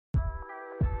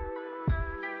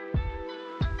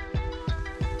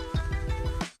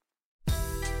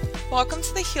Welcome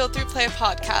to the Heal Through Play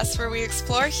podcast, where we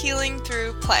explore healing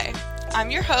through play.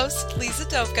 I'm your host, Lisa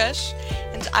Dovgush,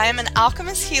 and I am an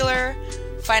alchemist healer,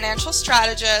 financial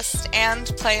strategist, and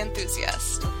play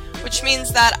enthusiast, which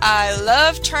means that I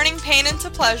love turning pain into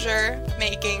pleasure,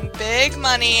 making big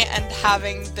money, and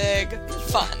having big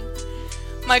fun.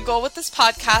 My goal with this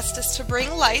podcast is to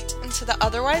bring light into the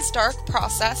otherwise dark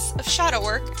process of shadow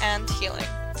work and healing.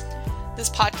 This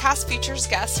podcast features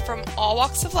guests from all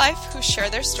walks of life who share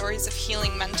their stories of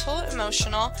healing mental,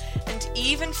 emotional, and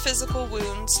even physical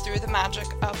wounds through the magic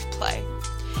of play.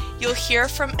 You'll hear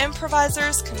from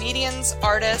improvisers, comedians,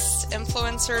 artists,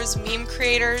 influencers, meme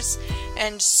creators,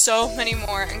 and so many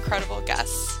more incredible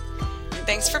guests.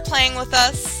 Thanks for playing with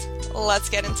us. Let's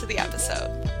get into the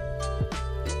episode.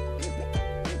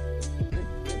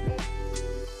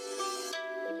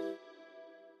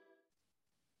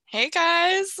 Hey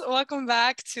guys, welcome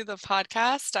back to the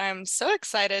podcast. I'm so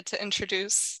excited to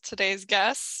introduce today's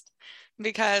guest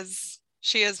because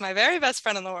she is my very best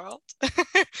friend in the world.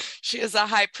 She is a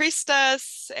high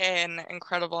priestess, an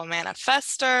incredible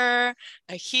manifester,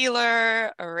 a healer,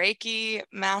 a Reiki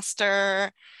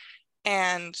master,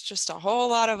 and just a whole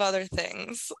lot of other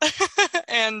things.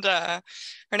 And her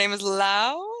name is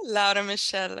Laura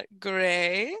Michelle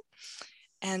Gray.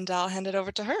 And I'll hand it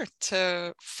over to her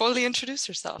to fully introduce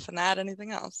herself and add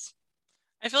anything else.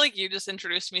 I feel like you just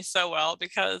introduced me so well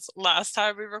because last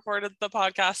time we recorded the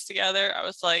podcast together, I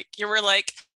was like, you were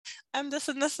like, I'm this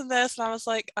and this and this. And I was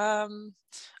like, I'm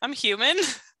human.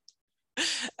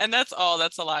 And that's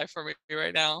a lie for me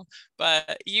right now.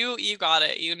 But you got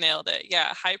it. You nailed it.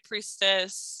 Yeah. High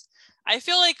priestess. I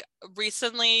feel like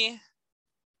recently,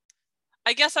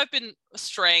 I guess I've been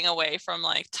straying away from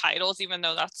like titles, even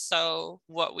though that's so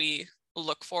what we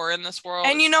look for in this world.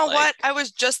 And you know what? I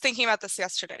was just thinking about this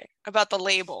yesterday, about the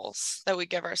labels that we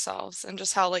give ourselves and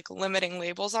just how like limiting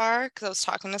labels are, because I was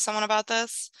talking to someone about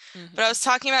this. But I was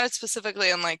talking about it specifically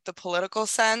in like the political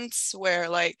sense, where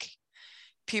like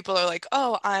people are like,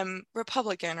 oh, I'm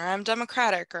Republican or I'm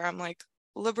Democratic or I'm like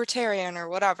libertarian or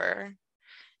whatever.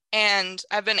 And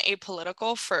I've been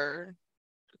apolitical for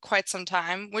quite some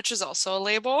time, which is also a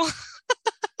label.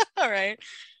 All right.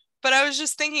 But I was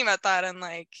just thinking about that and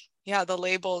like, yeah, the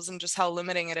labels and just how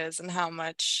limiting it is and how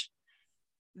much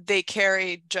they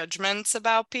carry judgments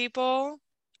about people.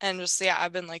 And just, yeah,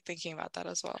 I've been like thinking about that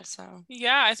as well. So,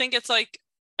 yeah, I think it's like,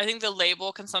 I think the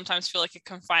label can sometimes feel like it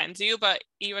confines you, but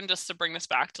even just to bring this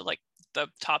back to like the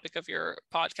topic of your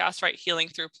podcast, right? Healing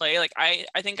through play. Like, I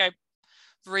think I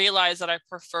realized that I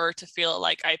prefer to feel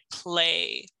like I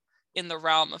play in the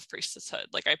realm of priestesshood.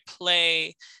 Like I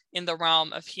play in the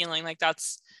realm of healing. Like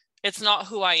it's not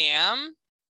who I am,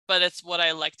 but it's what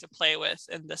I like to play with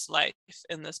in this life,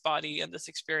 in this body, in this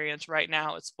experience right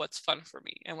now. It's what's fun for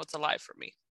me and what's alive for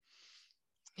me.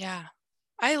 Yeah,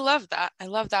 I love that. I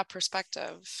love that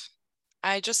perspective.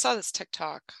 I just saw this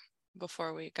TikTok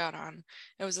before we got on.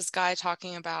 It was this guy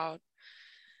talking about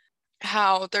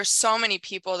how there's so many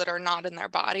people that are not in their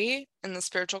body in the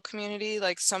spiritual community,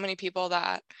 like so many people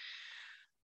that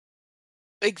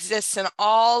exist in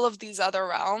all of these other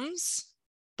realms,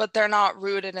 but they're not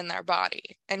rooted in their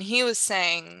body. And he was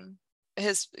saying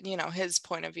his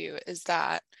point of view is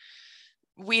that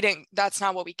that's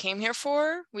not what we came here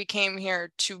for. We came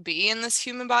here to be in this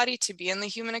human body, to be in the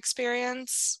human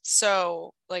experience.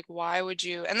 So like, why would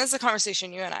you, and this is a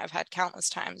conversation you and I have had countless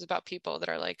times about people that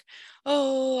are like,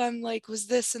 oh, I'm like, was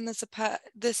this in this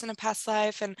in a past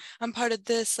life, and I'm part of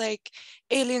this like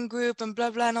alien group and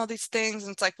blah blah and all these things,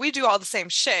 and it's like we do all the same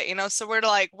shit, so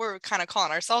we're kind of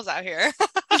calling ourselves out here.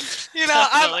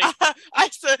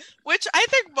 Which I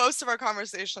think most of our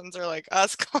conversations are like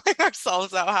us calling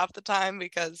ourselves out half the time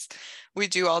because we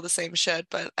do all the same shit.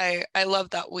 But I love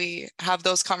that we have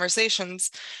those conversations.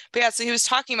 But yeah, so he was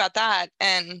talking about that,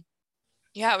 and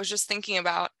yeah, I was just thinking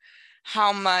about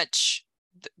how much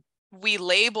we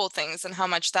label things and how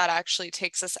much that actually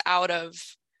takes us out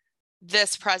of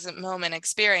this present moment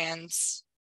experience.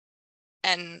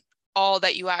 And all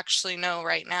that you actually know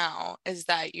right now is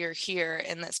that you're here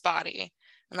in this body.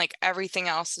 And like everything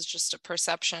else is just a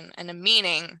perception and a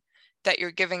meaning that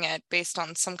you're giving it based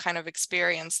on some kind of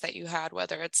experience that you had,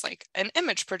 whether it's like an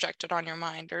image projected on your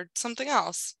mind or something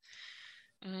else.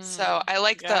 So I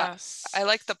like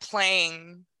the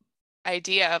playing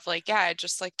idea of like, yeah, I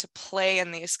just like to play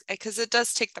in these, because it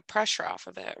does take the pressure off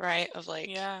of it, right? Of like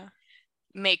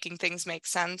making things make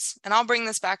sense. And I'll bring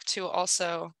this back to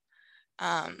also,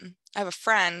 I have a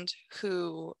friend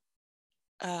who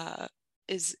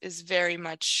is very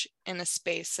much in a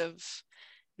space of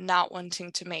not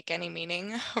wanting to make any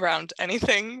meaning around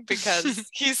anything because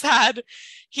he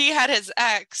had his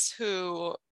ex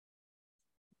who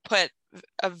put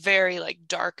a very like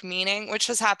dark meaning, which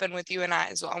has happened with you and I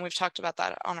as well. And we've talked about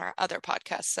that on our other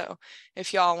podcasts. So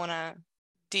if y'all want to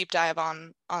deep dive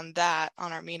on that,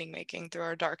 on our meaning making through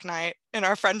our dark night in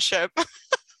our friendship,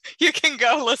 you can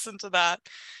go listen to that.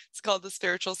 It's called The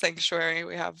Spiritual Sanctuary.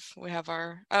 We have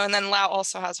our, oh, and then Lau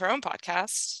also has her own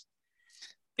podcast.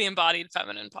 The Embodied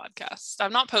Feminine podcast.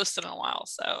 I've not posted in a while,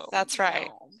 so that's right.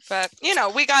 But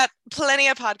we got plenty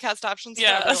of podcast options for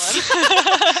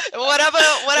everyone. whatever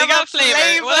we got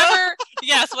flavor.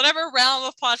 Whatever realm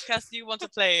of podcast you want to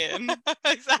play in.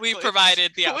 Exactly. We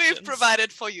provided the options. We've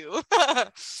provided for you.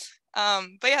 But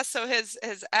yeah, so his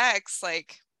ex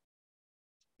like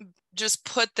just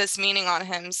put this meaning on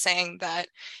him, saying that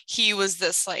he was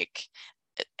this like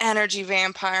energy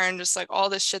vampire and just like all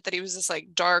this shit, that he was this like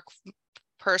dark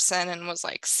person and was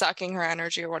like sucking her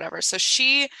energy or whatever. So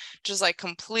she just like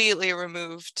completely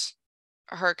removed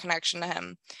her connection to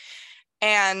him,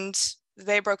 and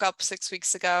they broke up 6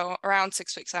 weeks ago, around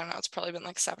 6 weeks. I don't know, it's probably been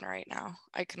like 7 or 8 now,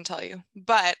 I can tell you.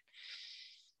 But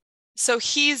so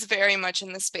he's very much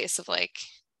in the space of like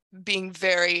being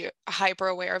very hyper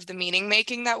aware of the meaning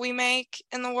making that we make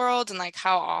in the world, and like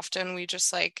how often we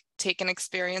just like take an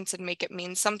experience and make it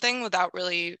mean something without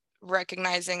really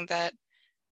recognizing that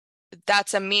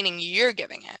that's a meaning you're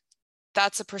giving it.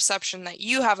 That's a perception that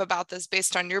you have about this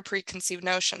based on your preconceived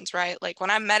notions, right? Like when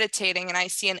I'm meditating and I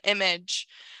see an image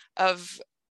of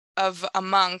a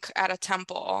monk at a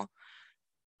temple,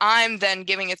 I'm then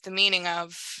giving it the meaning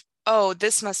of, oh,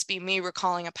 this must be me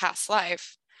recalling a past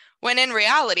life. When in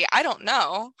reality, I don't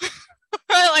know.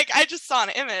 Like I just saw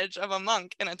an image of a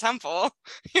monk in a temple.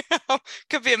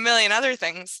 Could be a million other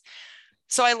things.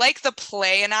 So I like the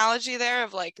play analogy there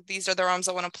of like, these are the realms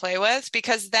I want to play with,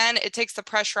 because then it takes the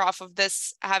pressure off of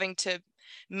this having to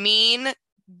mean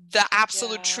the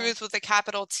absolute truth with a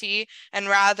capital T, and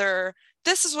rather,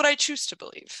 this is what I choose to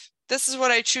believe. This is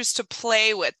what I choose to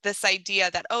play with, this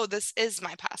idea that, oh, this is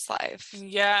my past life.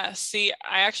 Yeah, see,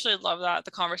 I actually love that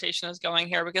the conversation is going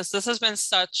here, because this has been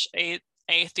such a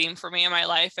theme for me in my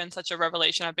life and such a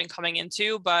revelation I've been coming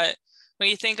into. But when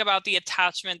you think about the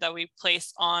attachment that we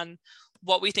place on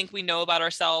what we think we know about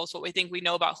ourselves, what we think we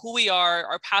know about who we are,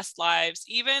 our past lives,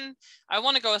 even I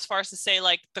want to go as far as to say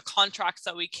like the contracts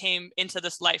that we came into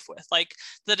this life with, like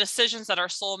the decisions that our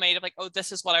soul made of like, oh,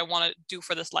 this is what I want to do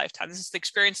for this lifetime. This is the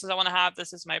experiences I want to have.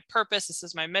 This is my purpose. This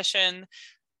is my mission.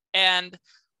 And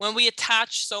when we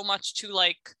attach so much to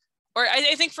like, or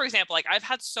I think, for example, like I've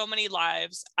had so many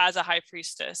lives as a high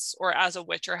priestess or as a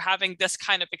witch or having this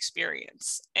kind of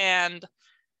experience. And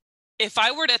if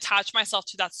I were to attach myself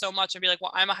to that so much and be like,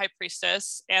 well, I'm a high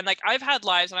priestess, and like I've had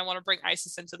lives, and I want to bring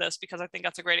Isis into this because I think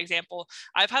that's a great example.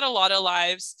 I've had a lot of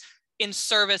lives in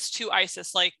service to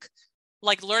Isis,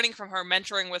 like learning from her,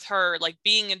 mentoring with her, like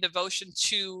being in devotion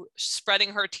to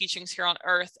spreading her teachings here on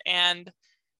earth. And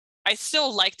I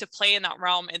still like to play in that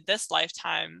realm in this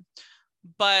lifetime,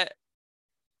 but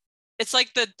it's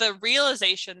like the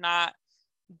realization that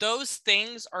those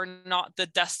things are not the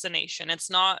destination. It's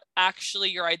not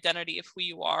actually your identity of who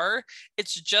you are.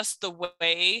 It's just the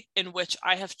way in which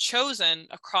I have chosen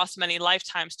across many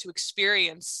lifetimes to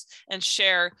experience and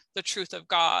share the truth of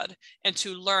God and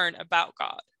to learn about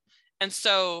God. And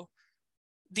so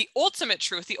the ultimate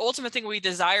truth, the ultimate thing we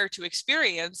desire to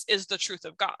experience is the truth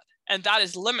of God. And that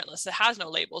is limitless. It has no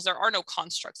labels. There are no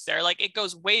constructs there. Like it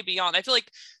goes way beyond. I feel like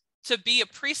to be a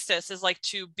priestess is like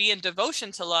to be in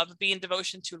devotion to love, be in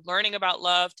devotion to learning about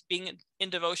love, being in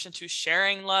devotion to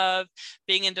sharing love,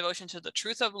 being in devotion to the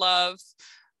truth of love.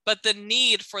 But the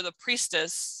need for the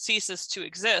priestess ceases to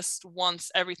exist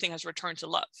once everything has returned to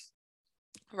love,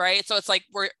 right? So it's like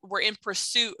we're in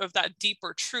pursuit of that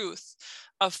deeper truth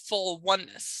of full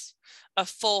oneness, of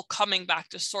full coming back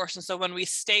to source. And so when we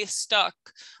stay stuck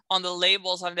on the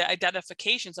labels, on the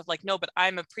identifications of like, no, but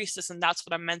I'm a priestess and that's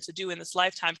what I'm meant to do in this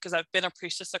lifetime because I've been a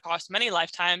priestess across many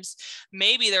lifetimes,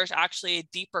 maybe there's actually a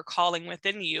deeper calling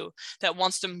within you that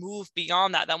wants to move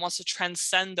beyond that wants to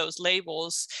transcend those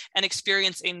labels and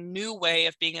experience a new way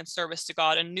of being in service to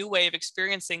God, a new way of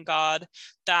experiencing God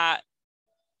that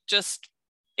just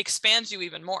expands you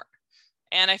even more.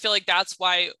 And I feel like that's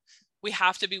why we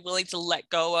have to be willing to let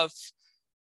go of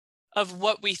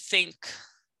what we think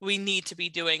we need to be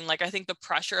doing. Like, I think the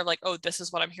pressure of like, oh, this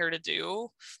is what I'm here to do.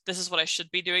 This is what I should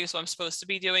be doing. This is what I'm supposed to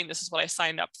be doing. This is what I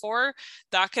signed up for.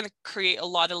 That can create a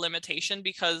lot of limitation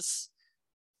because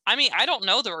I mean, I don't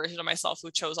know the version of myself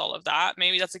who chose all of that.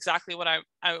 Maybe that's exactly what I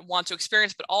want to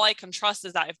experience, but all I can trust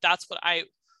is that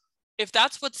if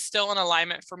that's what's still in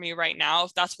alignment for me right now,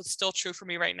 if that's what's still true for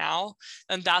me right now,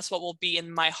 then that's what will be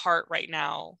in my heart right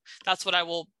now. That's what I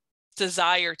will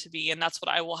desire to be, and that's what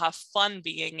I will have fun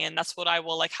being in, that's what I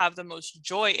will like have the most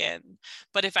joy in.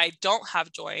 But if I don't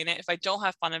have joy in it, if I don't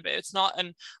have fun in it, it's not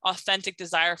an authentic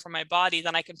desire for my body,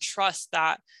 then I can trust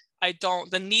that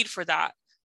the need for that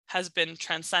has been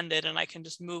transcended, and I can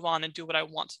just move on and do what I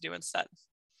want to do instead.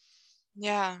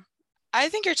 Yeah. I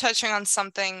think you're touching on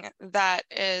something that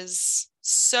is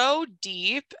so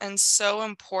deep and so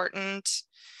important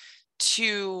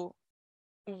to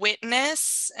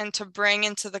witness and to bring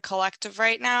into the collective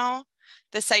right now.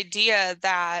 This idea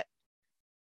that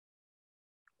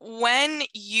when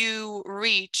you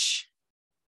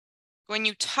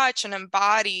touch and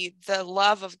embody the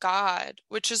love of God,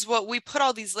 which is what we put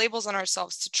all these labels on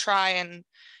ourselves to try and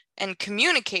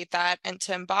communicate that and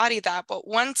to embody that. But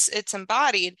once it's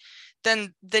embodied,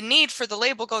 then the need for the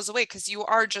label goes away, because you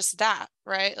are just that,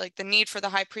 right? Like the need for the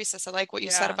high priestess, I like what you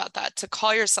said about that, to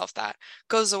call yourself that,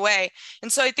 goes away.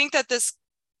 And so I think that this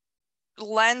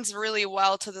lends really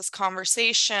well to this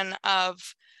conversation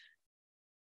of,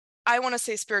 I want to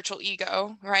say spiritual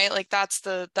ego, right? Like that's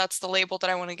the label that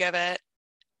I want to give it.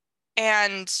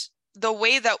 And the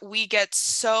way that we get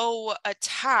so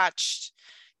attached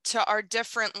to our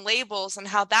different labels, and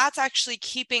how that's actually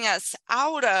keeping us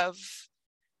out of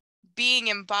being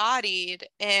embodied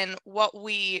in what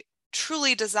we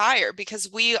truly desire,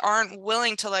 because we aren't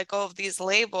willing to let go of these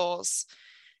labels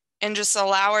and just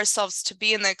allow ourselves to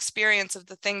be in the experience of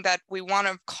the thing that we want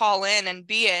to call in and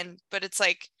be in. But it's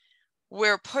like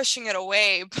we're pushing it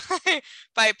away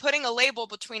by putting a label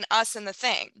between us and the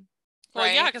thing. Well,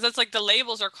 right? yeah, because it's like the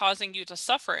labels are causing you to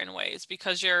suffer in ways,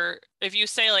 because if you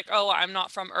say like, oh, I'm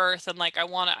not from Earth, and like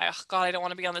God, I don't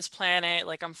want to be on this planet,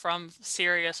 like I'm from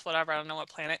Sirius, whatever, I don't know what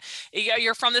planet.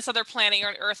 You're from this other planet, you're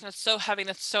on Earth, and it's so heavy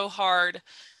and it's so hard.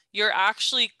 You're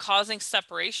actually causing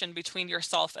separation between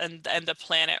yourself and the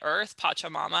planet Earth,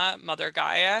 Pachamama, Mother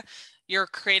Gaia. You're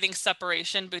creating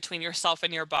separation between yourself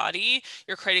and your body.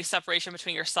 You're creating separation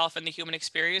between yourself and the human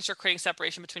experience. You're creating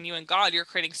separation between you and God. You're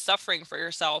creating suffering for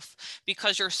yourself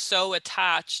because you're so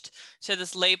attached to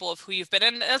this label of who you've been.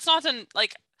 And it's not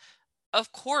like,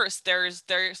 of course, there's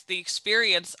the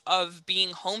experience of being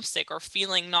homesick or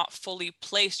feeling not fully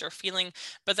placed or feeling,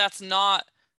 but that's not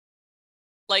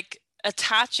like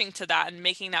attaching to that and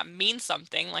making that mean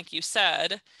something, like you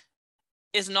said,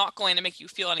 is not going to make you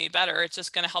feel any better. It's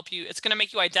just going to help you. It's going to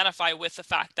make you identify with the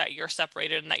fact that you're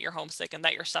separated and that you're homesick and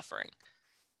that you're suffering.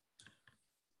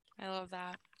 I love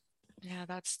that. Yeah,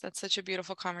 that's such a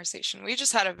beautiful conversation. We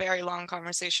just had a very long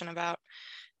conversation about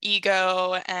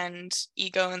ego in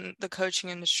the coaching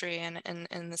industry and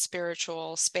in the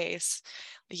spiritual space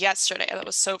yesterday. That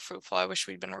was so fruitful. I wish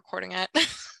we'd been recording it.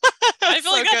 I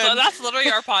feel like that's literally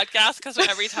our podcast, because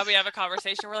every time we have a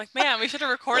conversation, we're like, man, we should have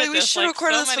recorded this. We should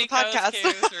record this for the podcast.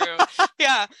 Came through.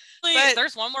 Yeah. But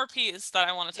there's one more piece that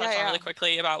I want to touch on really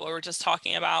quickly about what we were just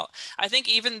talking about. I think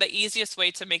even the easiest way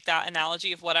to make that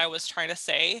analogy of what I was trying to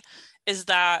say is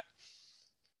that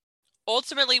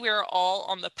ultimately we are all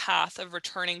on the path of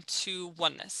returning to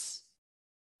oneness.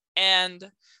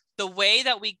 And the way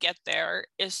that we get there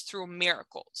is through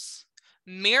miracles.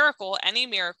 Any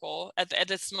miracle at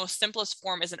its most simplest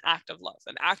form is an act of love.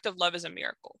 An act of love is a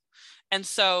miracle. And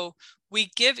so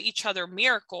we give each other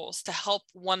miracles to help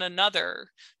one another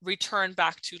return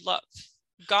back to love.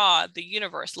 God, the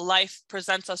universe, life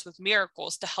presents us with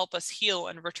miracles to help us heal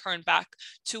and return back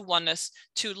to oneness,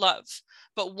 to love.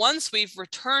 But once we've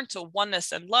returned to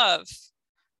oneness and love,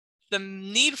 the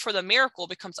need for the miracle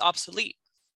becomes obsolete.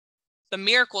 The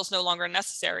miracle is no longer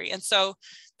necessary. And so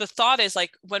the thought is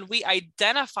like, when we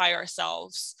identify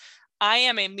ourselves, I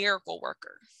am a miracle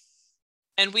worker,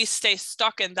 and we stay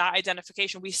stuck in that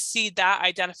identification, we see that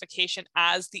identification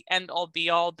as the end all be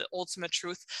all, the ultimate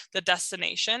truth, the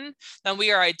destination, then we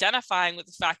are identifying with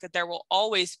the fact that there will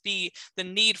always be the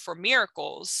need for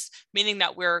miracles, meaning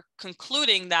that we're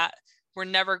concluding that we're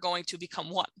never going to become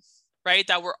one. Right?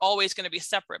 That we're always going to be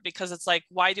separate, because it's like,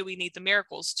 why do we need the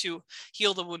miracles? To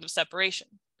heal the wound of separation.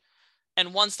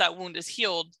 And once that wound is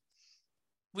healed,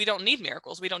 we don't need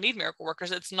miracles. We don't need miracle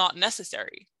workers. It's not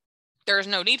necessary. There is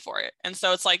no need for it. And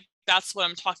so it's like, that's what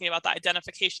I'm talking about, the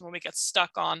identification, when we get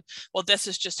stuck on, well, this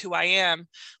is just who I am.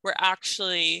 We're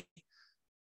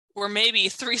maybe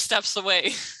 3 steps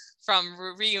away from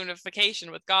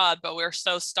reunification with God, but we're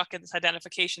so stuck in this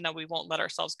identification that we won't let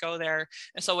ourselves go there.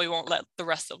 And so we won't let the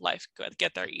rest of life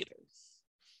get there either.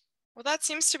 Well, that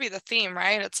seems to be the theme,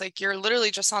 right? It's like you're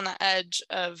literally just on the edge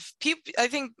of people. I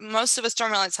think most of us don't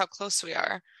realize how close we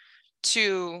are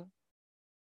to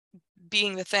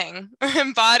being the thing,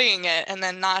 embodying it, and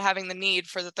then not having the need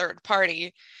for the third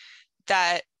party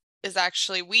that is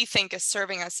actually, we think, is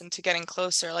serving us into getting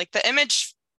closer. Like the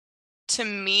image to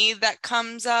me that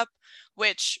comes up,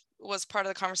 which was part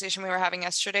of the conversation we were having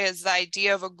yesterday, is the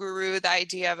idea of a guru, the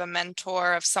idea of a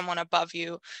mentor, of someone above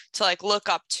you to like look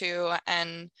up to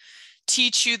and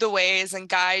teach you the ways and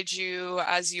guide you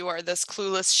as you are this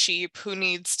clueless sheep who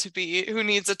needs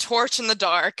a torch in the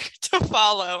dark to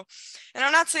follow. And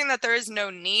I'm not saying that there is no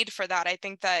need for that. I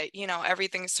think that, you know,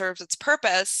 everything serves its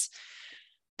purpose,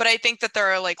 but I think that there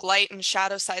are like light and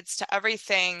shadow sides to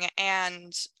everything.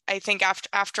 And I think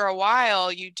after a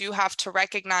while, you do have to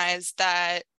recognize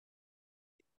that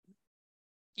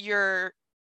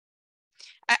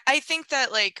I think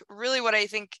that like really what I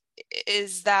think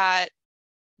is that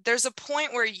there's a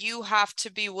point where you have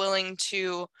to be willing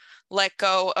to let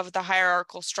go of the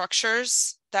hierarchical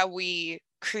structures that we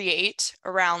create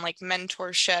around like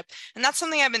mentorship. And that's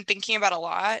something I've been thinking about a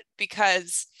lot,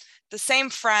 because the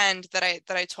same friend that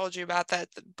I told you about that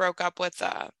broke up with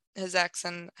his ex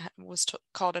and was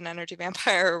called an energy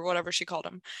vampire or whatever she called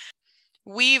him.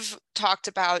 We've talked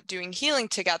about doing healing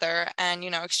together and, you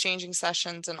know, exchanging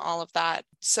sessions and all of that.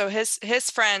 So his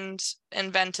friend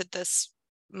invented this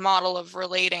model of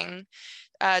relating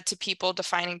to people,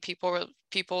 defining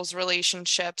people's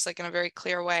relationships like in a very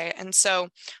clear way. And so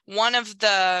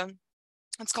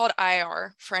it's called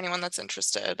IR for anyone that's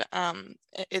interested.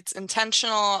 It's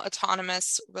intentional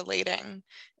autonomous relating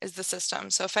is the system.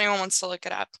 So if anyone wants to look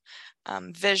it up,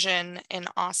 Vision in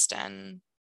Austin,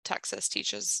 Texas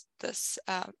teaches this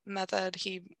method.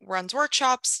 He runs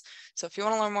workshops. So if you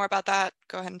want to learn more about that,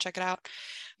 go ahead and check it out.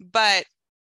 But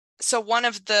so one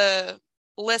of the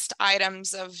list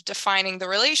items of defining the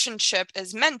relationship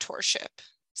is mentorship.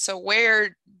 So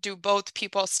where do both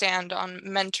people stand on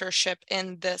mentorship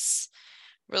in this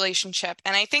relationship?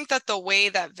 And I think that the way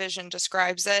that Vision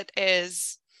describes it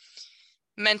is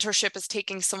mentorship is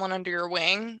taking someone under your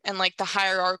wing, and like the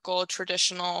hierarchical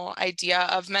traditional idea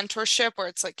of mentorship where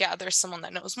it's like, yeah, there's someone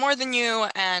that knows more than you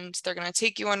and they're going to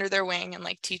take you under their wing and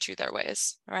like teach you their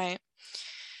ways, right?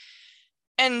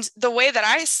 And the way that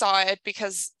I saw it,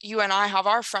 because you and I have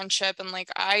our friendship and like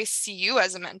I see you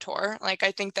as a mentor, like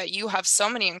I think that you have so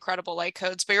many incredible light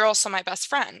codes, but you're also my best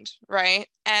friend, right?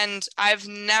 And I've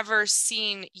never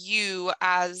seen you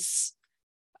as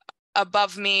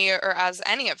above me or as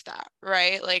any of that,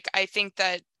 right? Like I think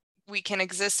that we can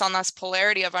exist on this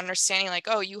polarity of understanding like,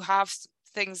 oh, you have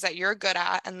things that you're good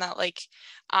at and that like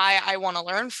I want to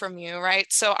learn from you, right?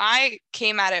 So I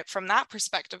came at it from that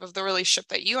perspective of the relationship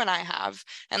that you and I have,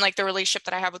 and like the relationship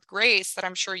that I have with Grace that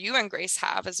I'm sure you and Grace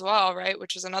have as well, right?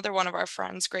 Which is another one of our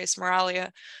friends, Grace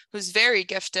Moralia, who's very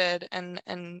gifted and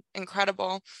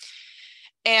incredible.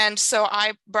 And so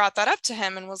I brought that up to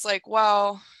him and was like,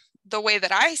 well, the way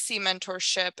that I see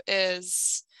mentorship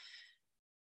is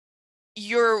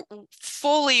you're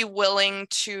fully willing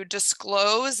to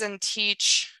disclose and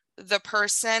teach the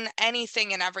person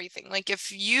anything and everything. Like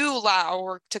if you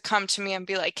allow to come to me and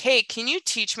be like, hey, can you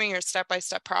teach me your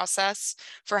step-by-step process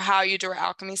for how you do our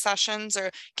alchemy sessions?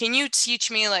 Or can you teach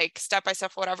me like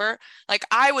step-by-step, whatever? Like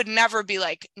I would never be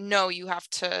like, no, you have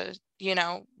to, you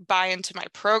know, buy into my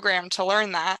program to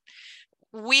learn that.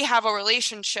 We have a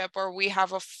relationship where we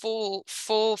have a full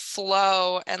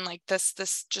flow and like this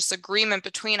just agreement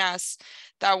between us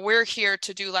that we're here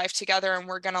to do life together and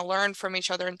we're going to learn from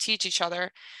each other and teach each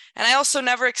other. And I also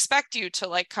never expect you to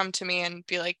like come to me and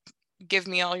be like, give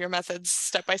me all your methods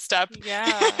step by step.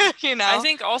 Yeah. You know? I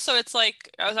think also it's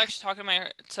like I was actually talking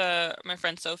to my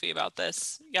friend Sophie about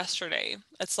this yesterday.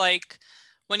 It's like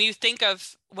when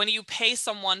you pay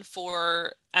someone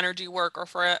for energy work or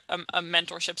for a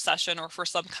mentorship session or for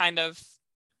some kind of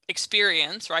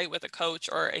experience, right, with a coach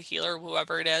or a healer,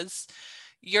 whoever it is,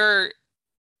 you're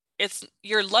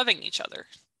loving each other.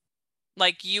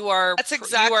 Like That's you are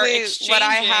exactly what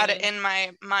I had exchanging. in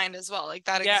my mind as well, like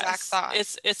that exact Yes, thought.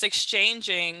 it's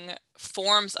exchanging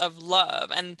forms of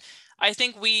love. And I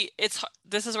think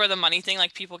this is where the money thing,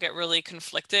 like people get really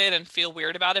conflicted and feel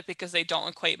weird about it because they don't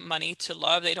equate money to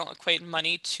love. They don't equate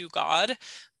money to God.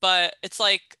 But it's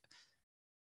like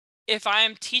if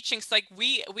I'm teaching, it's like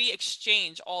we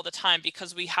exchange all the time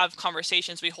because we have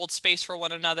conversations, we hold space for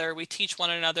one another, we teach one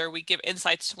another, we give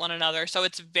insights to one another. So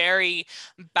it's very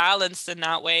balanced in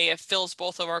that way. It fills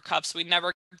both of our cups. We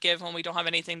never give when we don't have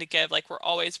anything to give. Like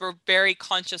we're very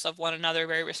conscious of one another,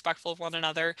 very respectful of one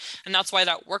another. And that's why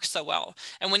that works so well.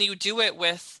 And when you do it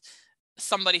with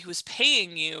somebody who's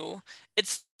paying you,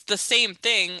 it's the same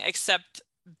thing, except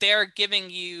they're giving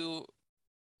you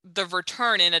the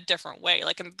return in a different way,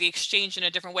 like in the exchange in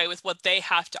a different way with what they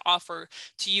have to offer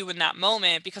to you in that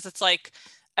moment, because it's like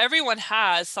everyone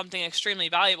has something extremely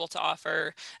valuable to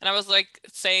offer. And I was like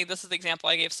saying, this is the example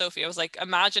I gave Sophie. I was like,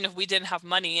 imagine if we didn't have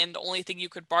money and the only thing you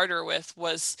could barter with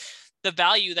was the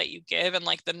value that you give and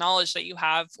like the knowledge that you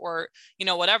have, or, you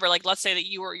know, whatever. Like, let's say that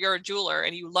you're a jeweler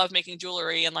and you love making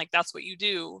jewelry and like that's what you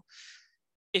do.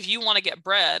 If you want to get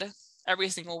bread every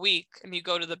single week and you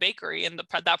go to the bakery and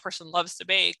that person loves to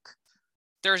bake,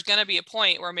 there's going to be a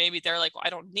point where maybe they're like, well,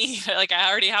 I don't need like, I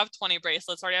already have 20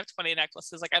 bracelets, already have 20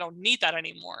 necklaces. Like, I don't need that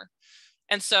anymore.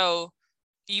 And so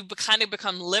you kind of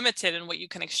become limited in what you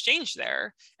can exchange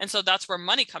there. And so that's where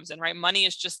money comes in, right? Money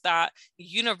is just that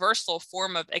universal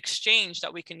form of exchange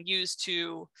that we can use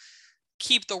to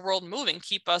keep the world moving,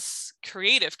 keep us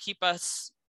creative, keep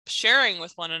us sharing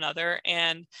with one another.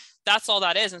 And that's all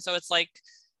that is. And so it's like,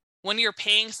 when you're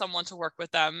paying someone to work with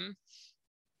them,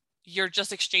 you're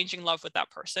just exchanging love with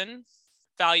that person,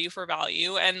 value for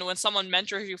value. And when someone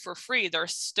mentors you for free,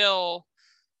 there's still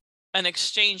an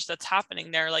exchange that's happening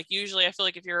there. Like, usually I feel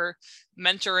like if you're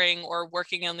mentoring or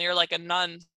working and you're like a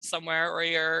nun somewhere, or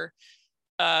you're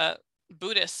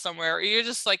Buddhist somewhere, or you're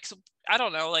just like, I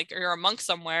don't know, like you're a monk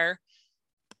somewhere,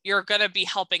 you're going to be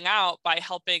helping out by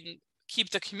helping keep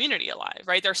the community alive,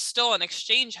 right? There's still an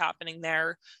exchange happening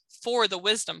there for the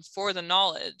wisdom, for the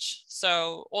knowledge.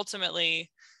 So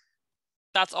ultimately,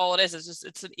 that's all it is just,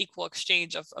 it's an equal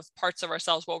exchange of parts of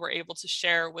ourselves, what we're able to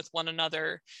share with one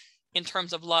another in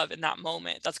terms of love in that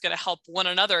moment. That's going to help one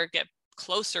another get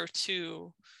closer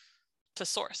to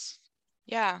source.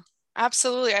 Yeah,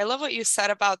 absolutely. I love what you said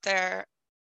about the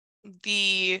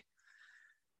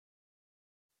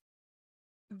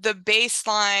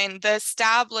baseline, the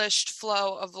established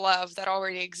flow of love that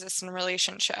already exists in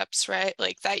relationships, right?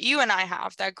 Like that you and I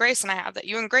have, that Grace and I have, that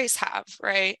you and Grace have,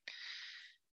 right?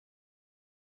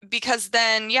 Because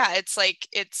then, yeah, it's like,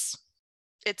 it's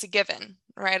a given,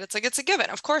 right? It's like, it's a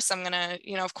given. Of course I'm gonna,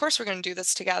 of course we're gonna do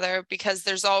this together, because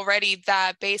there's already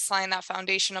that baseline, that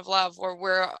foundation of love where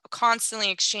we're constantly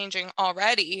exchanging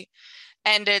already.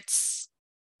 And it's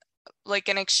like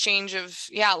an exchange of,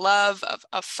 yeah, love,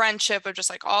 of friendship, of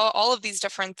just like all of these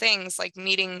different things, like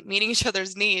meeting each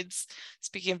other's needs.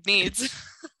 Speaking of needs,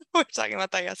 we were talking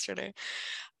about that yesterday.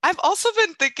 I've also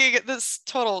been thinking, this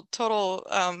total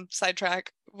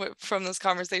sidetrack from this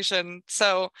conversation.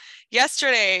 So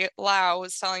yesterday, Lau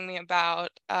was telling me about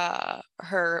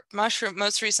her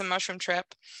most recent mushroom trip,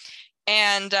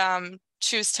 and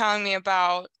she was telling me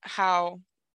about how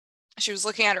she was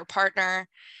looking at her partner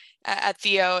at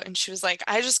Theo, and she was like,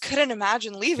 I just couldn't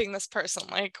imagine leaving this person.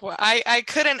 Like, I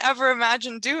couldn't ever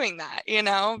imagine doing that,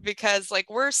 because like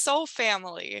we're so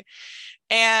family.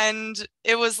 And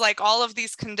it was like all of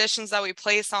these conditions that we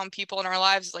place on people in our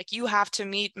lives, like, you have to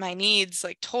meet my needs,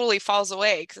 like totally falls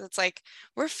away, because it's like,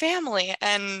 we're family.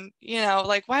 And,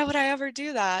 like, why would I ever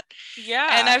do that? And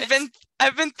Yeah.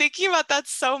 I've been thinking about that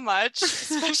so much,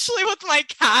 especially with my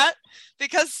cat,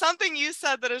 because something you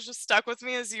said that has just stuck with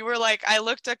me is you were like, I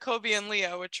looked at Kobe and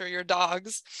Leo, which are your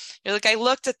dogs. You're like, I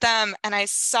looked at them and I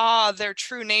saw their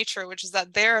true nature, which is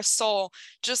that they're a soul,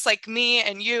 just like me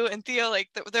and you and Theo, like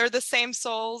they're the same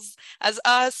souls as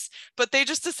us, but they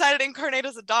just decided to incarnate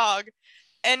as a dog.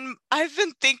 And I've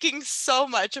been thinking so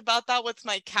much about that with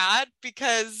my cat,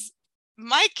 because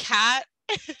my cat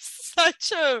is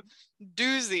such a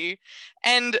doozy.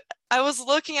 And I was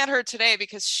looking at her today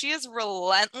because she is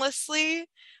relentlessly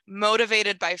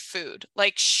motivated by food.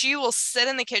 Like, she will sit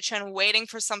in the kitchen waiting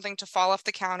for something to fall off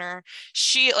the counter.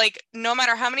 She, like, no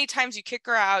matter how many times you kick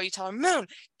her out, you tell her, Moon,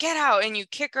 get out, and you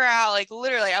kick her out. Like,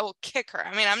 literally, I will kick her.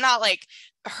 I mean, I'm not like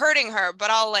hurting her, but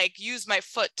I'll like use my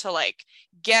foot to like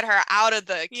get her out of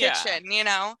the kitchen,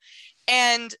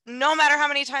 And no matter how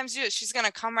many times you do it, she's going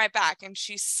to come right back, and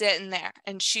she's sitting there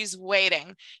and she's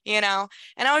waiting, And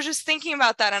I was just thinking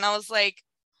about that, and I was like,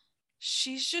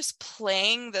 she's just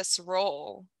playing this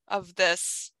role of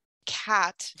this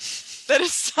cat that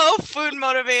is so food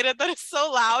motivated, that is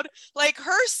so loud. Like,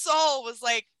 her soul was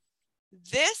like,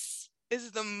 this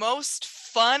is the most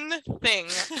fun thing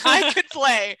I could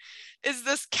play, is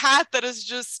this cat that is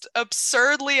just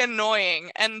absurdly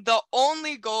annoying. And the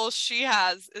only goal she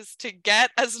has is to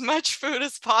get as much food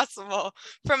as possible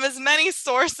from as many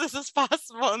sources as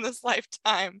possible in this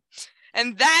lifetime.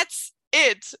 And that's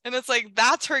it. And it's like,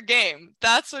 that's her game.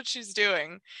 That's what she's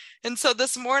doing. And so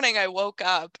this morning I woke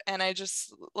up and I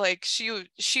just like,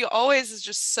 she always is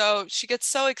just so, she gets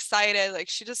so excited. Like,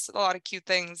 she does a lot of cute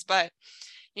things, but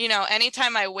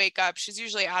anytime I wake up, she's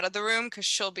usually out of the room, because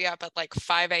she'll be up at like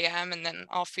 5 a.m. and then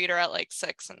I'll feed her at like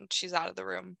 6 and she's out of the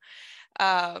room.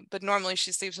 But normally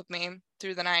she sleeps with me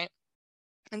through the night.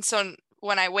 And so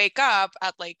when I wake up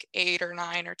at like 8 or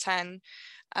 9 or 10,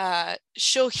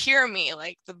 she'll hear me,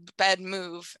 like the bed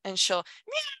move, and she'll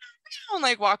meow, and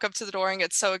like walk up to the door and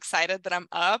get so excited that I'm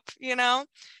up, you know?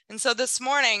 And so this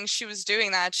morning she was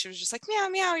doing that. She was just like, meow,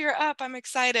 meow, you're up. I'm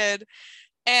excited.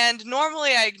 And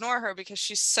normally I ignore her because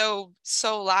she's so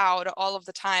loud all of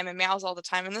the time and meows all the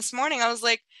time. And this morning I was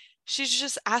like, she's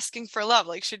just asking for love.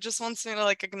 Like she just wants me to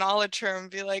like acknowledge her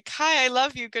and be like, hi, I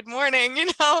love you. Good morning, you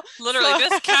know? Literally, So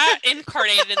this cat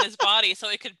incarnated in this body so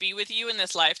it could be with you in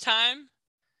this lifetime.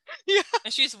 yeah,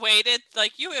 And she's waited,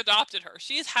 like you adopted her.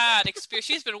 She's had experience.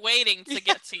 She's been waiting to yeah,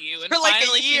 get to you, and for like a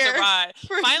finally she's year. arrived.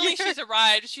 For a Finally year. she's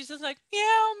arrived. She's just like,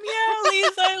 meow, meow,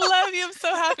 Lisa, I love you. I'm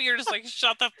so happy. You're just like,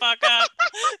 shut the fuck up.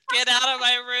 Get out of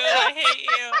my room. I hate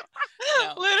you.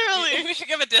 No, Literally. we should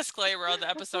give a disclaimer on the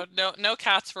episode. No, no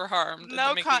cats were harmed in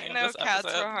the making of No this cats were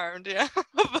episode. harmed, yeah.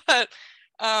 But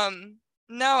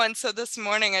no, and so this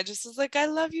morning I just was like, I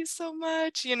love you so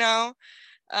much, you know?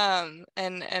 And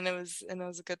it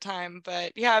was a good time.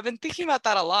 But yeah, I've been thinking about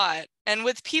that a lot. And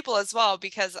with people as well,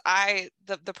 because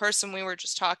the person we were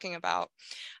just talking about,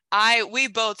 we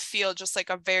both feel just like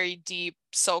a very deep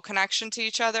soul connection to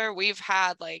each other. We've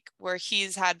had like where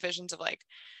he's had visions of like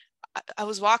I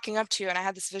was walking up to you and I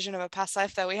had this vision of a past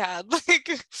life that we had,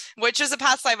 like, which is a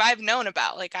past life I've known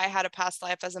about. Like, I had a past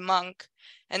life as a monk.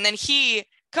 And then he,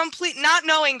 not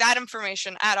knowing that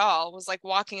information at all, was like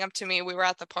walking up to me. We were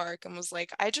at the park and was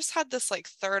like, I just had this like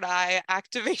third eye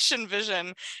activation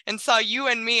vision and saw you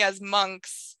and me as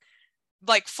monks,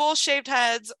 like full shaved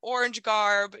heads, orange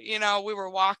garb, you know, we were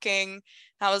walking.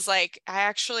 I was like, I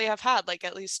actually have had like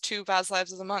at least 2 past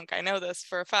lives as a monk. I know this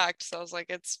for a fact. So I was like,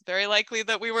 it's very likely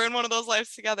that we were in one of those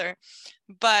lives together.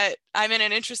 But I'm in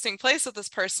an interesting place with this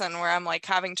person where I'm like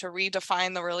having to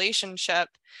redefine the relationship.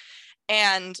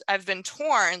 And I've been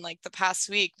torn like the past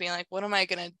week, being like, what am I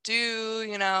going to do?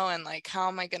 You know, and like, how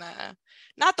am I going to,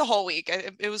 not the whole week.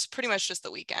 It was pretty much just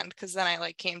the weekend because then I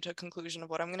like came to a conclusion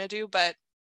of what I'm going to do. But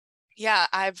yeah,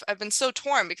 I've been so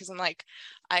torn because I'm like,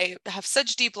 I have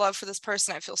such deep love for this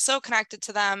person. I feel so connected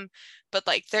to them, but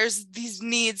like there's these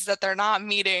needs that they're not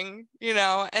meeting, you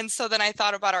know? And so then I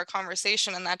thought about our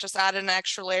conversation and that just added an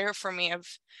extra layer for me of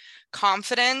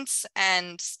confidence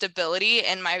and stability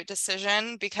in my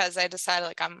decision because I decided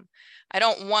like I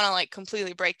don't want to like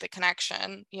completely break the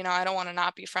connection. You know, I don't want to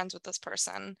not be friends with this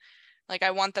person. Like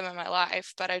I want them in my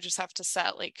life, but I just have to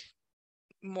set like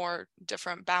more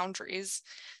different boundaries.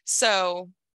 So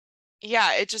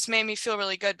yeah, it just made me feel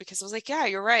really good because I was like, yeah,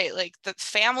 you're right. Like the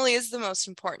family is the most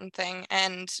important thing.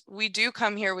 And we do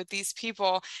come here with these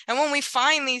people. And when we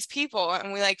find these people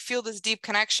and we like feel this deep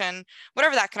connection,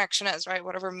 whatever that connection is, right?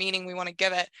 Whatever meaning we want to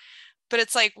give it. But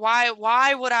it's like, why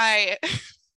would I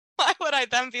why would I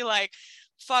then be like,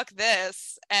 fuck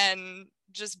this and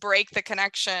just break the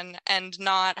connection and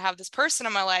not have this person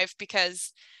in my life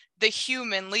because the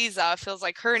human Lisa feels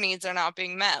like her needs are not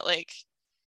being met. Like,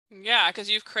 Yeah, because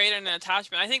you've created an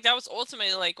attachment. I think that was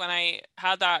ultimately like when I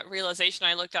had that realization,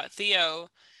 I looked at Theo,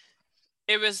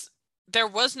 it was, there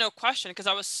was no question because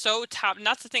I was so tapped. And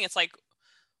that's the thing. It's like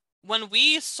when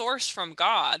we source from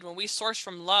God, when we source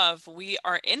from love, we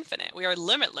are infinite. We are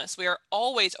limitless. We are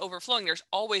always overflowing. There's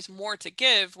always more to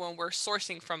give when we're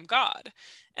sourcing from God.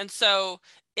 And so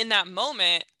in that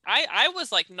moment, I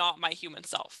was like not my human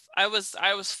self. I was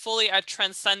fully, I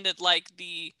transcended like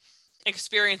the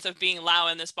experience of being Lao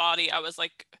in this body. I was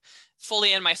like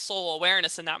fully in my soul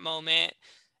awareness in that moment.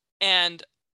 And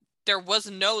there was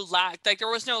no lack, like there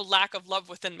was no lack of love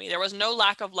within me. There was no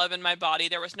lack of love in my body.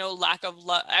 There was no lack of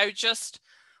love. I just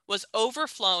was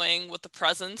overflowing with the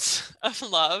presence of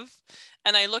love.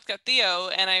 And I looked at Theo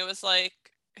and I was like,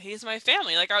 he's my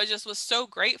family. Like I was so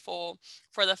grateful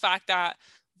for the fact that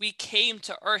we came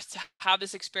to earth to have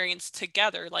this experience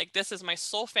together. Like this is my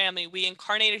soul family. We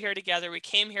incarnated here together. We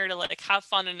came here to like have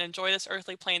fun and enjoy this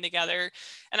earthly plane together.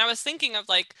 And I was thinking of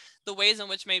like the ways in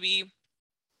which maybe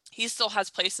he still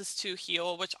has places to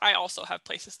heal, which I also have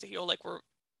places to heal. Like we're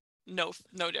no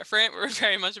different. We're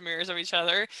very much mirrors of each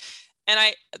other.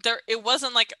 And it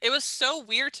wasn't like, it was so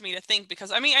weird to me to think,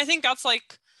 because I mean, I think that's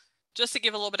like, just to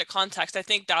give a little bit of context, I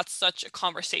think that's such a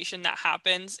conversation that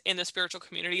happens in the spiritual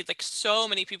community. Like so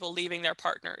many people leaving their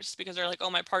partners because they're like, oh,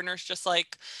 my partner's just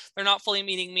like, they're not fully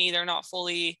meeting me. They're not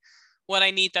fully what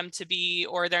I need them to be,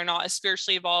 or they're not as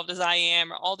spiritually evolved as I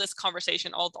am, or all this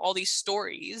conversation, all these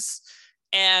stories.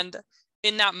 And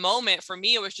in that moment, for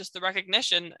me, it was just the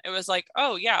recognition. It was like,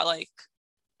 oh yeah, like,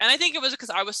 and I think it was because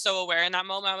I was so aware in that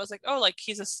moment. I was like, oh, like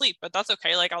he's asleep, but that's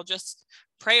okay. Like I'll just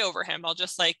pray over him. I'll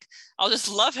just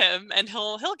love him and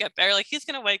he'll get there. Like he's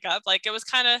gonna wake up. Like it was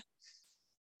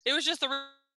just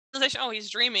the realization, oh, he's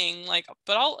dreaming, like,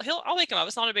 but I'll wake him up.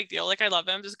 It's not a big deal. Like, I love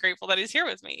him. I'm just grateful that he's here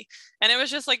with me. And it was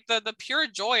just like the pure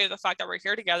joy of the fact that we're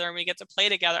here together and we get to play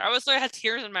together. I had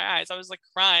tears in my eyes. I was like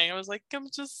crying. I was like, I'm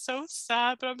just so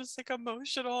sad, but I'm just like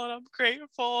emotional and I'm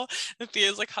grateful. And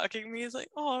Thea's like hugging me. He's like,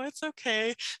 oh, it's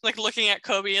okay. Like looking at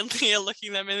Kobe and Thea,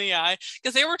 looking them in the eye,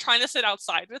 because they were trying to sit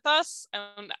outside with us,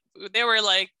 and they were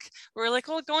like, we were like,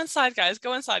 well, go inside, guys,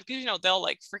 go inside, because they'll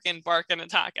like freaking bark and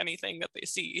attack anything that they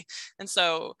see. And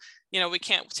so we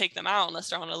can't take them out unless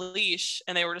they're on a leash.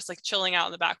 And they were just like chilling out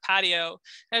in the back patio.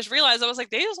 And I just realized, I was like,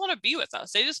 they just want to be with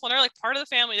us. They just want to, like, part of the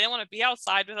family. They want to be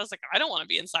outside with us. Like, I don't want to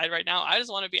be inside right now. I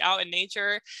just want to be out in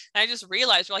nature. And I just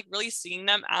realized we're like really seeing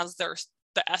them as the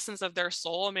essence of their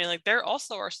soul. I mean, like, they're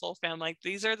also our soul family. Like,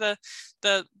 these are the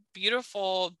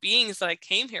beautiful beings that I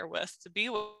came here with to be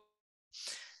with.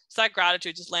 So that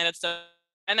gratitude just landed. So,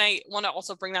 and I want to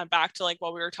also bring that back to like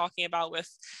what we were talking about with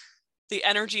the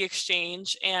energy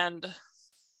exchange. And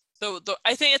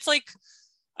I think it's like,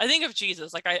 I think of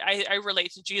Jesus. Like, I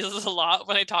relate to Jesus a lot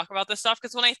when I talk about this stuff,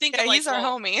 because when I think of, like, he's our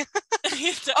homie.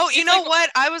 Oh, you know what?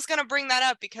 I was gonna bring that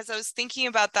up because I was thinking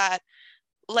about that,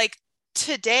 like,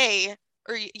 today,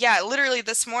 or literally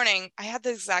this morning, I had the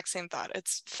exact same thought.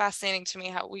 It's fascinating to me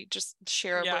how we just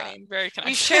share a brain. Very connected.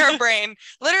 We share a brain.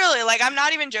 Literally, like, I'm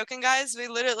not even joking, guys. We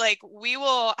literally, like, we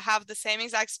will have the same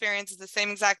exact experiences, the same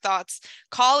exact thoughts,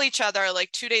 call each other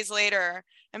like 2 days later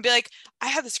and be like, I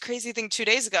had this crazy thing 2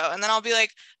 days ago. And then I'll be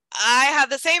like, I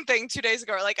had the same thing 2 days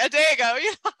ago, or like a day ago,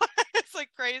 It's like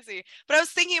crazy. But I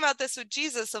was thinking about this with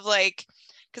Jesus, of like,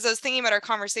 because I was thinking about our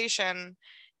conversation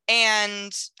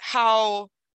and how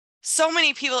so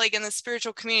many people, like, in the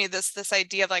spiritual community, this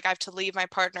idea of like, I have to leave my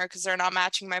partner because they're not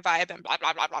matching my vibe and blah,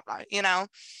 blah, blah, blah, blah,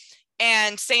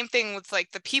 And same thing with like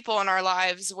the people in our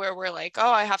lives where we're like, oh,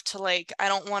 I have to, like, I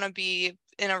don't want to be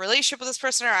in a relationship with this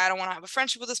person, or I don't want to have a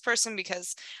friendship with this person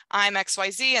because I'm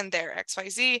XYZ and they're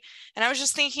XYZ. And I was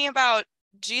just thinking about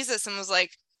Jesus and was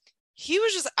like, he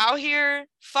was just out here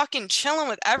fucking chilling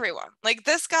with everyone. Like,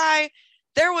 this guy,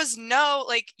 there was no,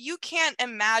 like, you can't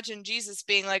imagine Jesus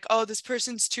being like, oh, this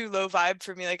person's too low vibe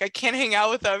for me, like, I can't hang out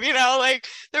with them, like,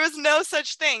 there was no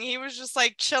such thing. He was just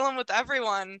like chilling with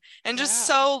everyone and just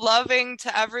so loving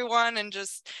to everyone, and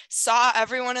just saw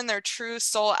everyone in their true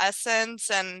soul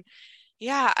essence. And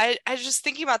I just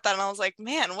thinking about that, and I was like,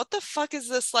 man, what the fuck is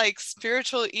this, like,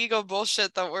 spiritual ego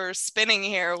bullshit that we're spinning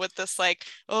here with this, like,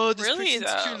 oh, this really,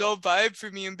 person's too low vibe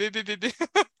for me and baby.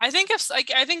 I think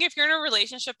if you're in a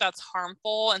relationship that's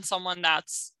harmful and someone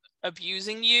that's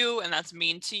abusing you and that's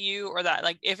mean to you, or that,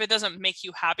 like, if it doesn't make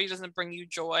you happy, doesn't bring you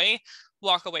joy,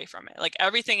 walk away from it. Like,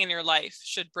 everything in your life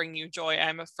should bring you joy.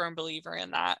 I'm a firm believer in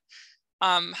that.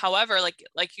 However,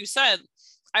 like you said,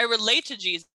 I relate to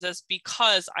Jesus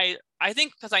because I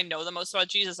think because I know the most about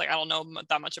Jesus. Like, I don't know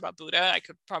that much about Buddha. I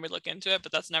could probably look into it,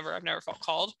 but I've never felt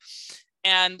called.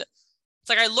 And it's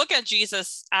like, I look at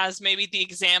Jesus as maybe the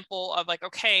example of, like,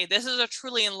 okay, this is a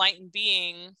truly enlightened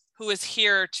being who is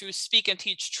here to speak and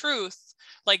teach truth.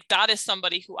 Like, that is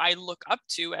somebody who I look up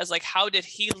to as, like, how did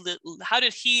he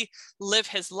live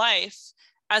his life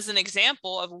as an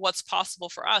example of what's possible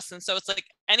for us. And so it's like,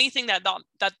 anything that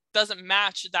doesn't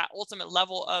match that ultimate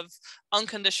level of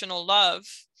unconditional love,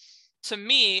 to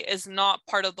me, is not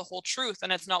part of the whole truth.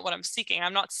 And it's not what I'm seeking.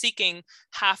 I'm not seeking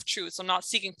half truths. I'm not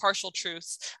seeking partial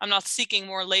truths. I'm not seeking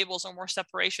more labels or more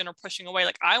separation or pushing away.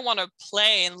 Like, I want to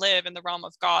play and live in the realm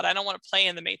of God. I don't want to play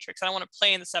in the matrix. I don't want to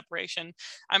play in the separation.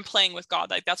 I'm playing with God.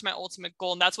 Like, that's my ultimate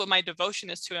goal. And that's what my devotion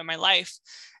is to in my life.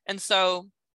 And so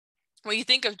when you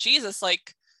think of Jesus,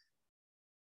 like,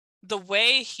 the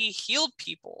way he healed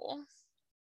people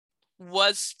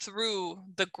was through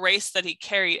the grace that he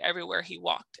carried everywhere he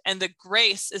walked. And the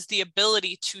grace is the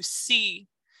ability to see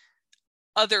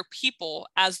other people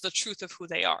as the truth of who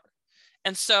they are.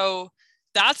 And so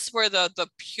that's where the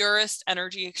purest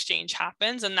energy exchange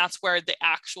happens. And that's where the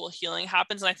actual healing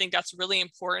happens. And I think that's really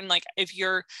important. Like, if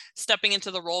you're stepping into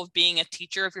the role of being a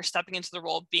teacher, if you're stepping into the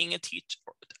role of being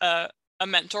a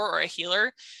mentor or a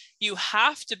healer, you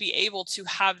have to be able to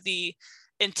have the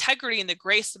integrity and the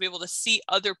grace to be able to see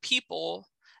other people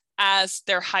as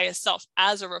their highest self,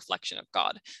 as a reflection of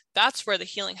God. That's where the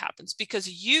healing happens, because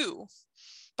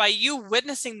by you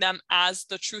witnessing them as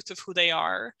the truth of who they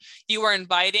are, you are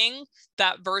inviting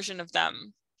that version of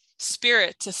them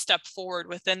spirit to step forward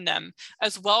within them,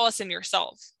 as well as in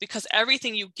yourself, because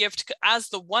everything you give to, as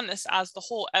the oneness, as the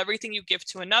whole, everything you give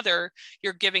to another,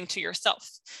 you're giving to yourself.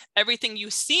 Everything you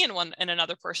see in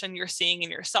another person, you're seeing in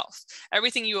yourself.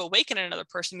 Everything you awaken in another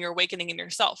person, you're awakening in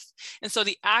yourself. And so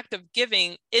the act of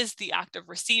giving is the act of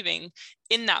receiving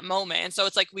in that moment. And so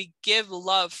it's like we give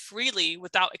love freely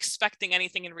without expecting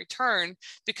anything in return,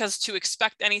 because to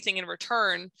expect anything in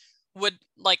return would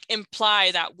like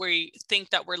imply that we think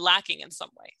that we're lacking in some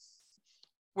way.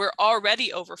 We're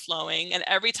already overflowing, and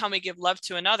every time we give love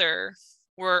to another,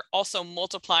 we're also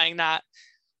multiplying that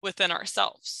within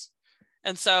ourselves.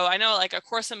 And so I know like A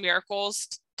Course in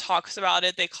Miracles talks about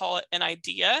it, they call it an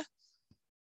idea.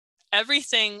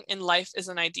 Everything in life is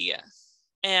an idea,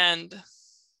 and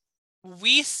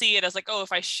we see it as like, oh,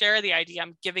 if I share the idea,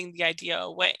 I'm giving the idea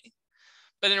away.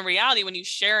 But in reality, when you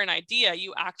share an idea,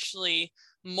 you actually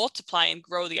multiply and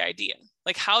grow the idea.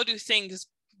 Like, how do things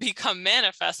become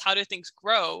manifest? How do things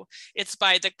grow? It's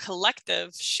by the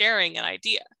collective sharing an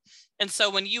idea. And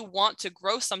so when you want to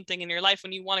grow something in your life,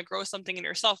 when you want to grow something in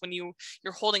yourself, when you're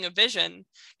holding a vision,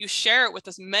 you share it with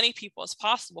as many people as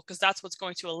possible, because that's what's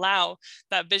going to allow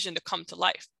that vision to come to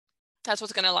life. That's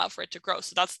what's going to allow for it to grow.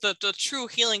 So that's the true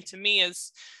healing to me.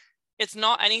 Is it's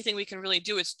not anything we can really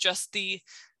do. It's just the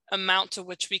amount to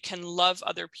which we can love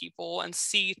other people and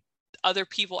see other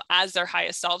people as their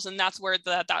highest selves. And that's where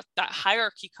that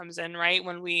hierarchy comes in, right?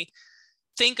 When we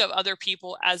think of other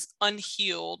people as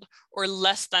unhealed or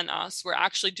less than us, we're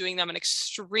actually doing them an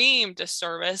extreme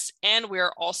disservice. And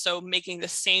we're also making the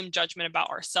same judgment about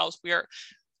ourselves.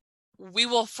 We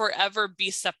will forever be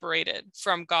separated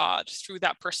from God through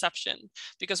that perception,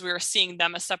 because we are seeing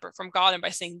them as separate from God. And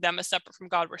by seeing them as separate from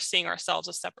God, we're seeing ourselves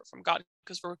as separate from God,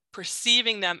 because we're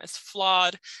perceiving them as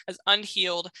flawed, as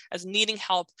unhealed, as needing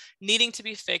help, needing to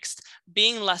be fixed,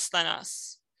 being less than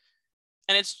us.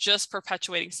 And it's just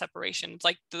perpetuating separation. It's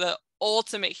like the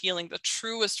ultimate healing, the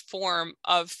truest form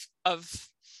of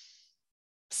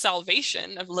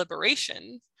salvation, of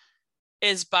liberation,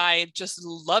 is by just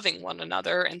loving one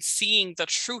another and seeing the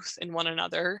truth in one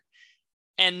another,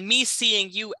 and me seeing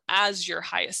you as your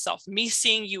highest self, me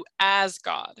seeing you as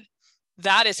God.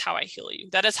 That is how I heal you.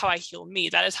 That is how I heal me.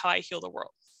 That is how I heal the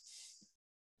world.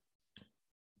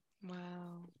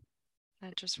 Wow.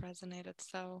 That just resonated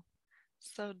so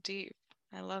deep.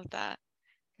 I love that.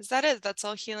 Because that's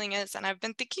all healing is. And I've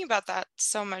been thinking about that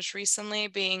so much recently,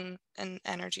 being an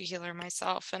energy healer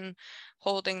myself and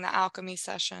holding the alchemy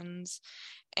sessions.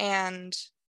 And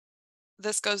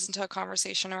this goes into a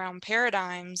conversation around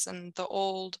paradigms and the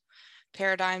old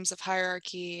paradigms of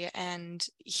hierarchy, and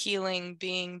healing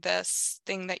being this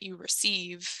thing that you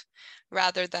receive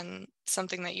rather than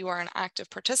something that you are an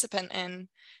active participant in.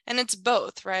 And it's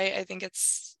both, right? I think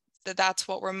it's that's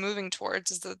what we're moving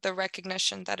towards, is the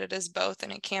recognition that it is both,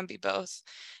 and it can be both,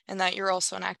 and that you're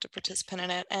also an active participant in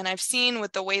it. And I've seen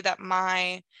with the way that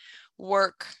my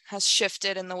work has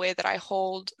shifted in the way that I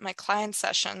hold my client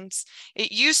sessions.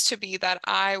 It used to be that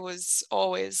I was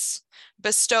always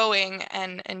bestowing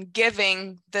and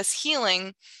giving this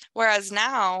healing, whereas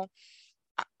now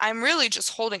I'm really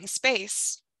just holding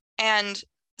space. And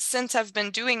since I've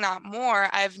been doing that more,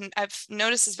 I've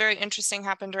noticed this very interesting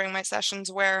happen during my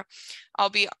sessions, where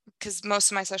because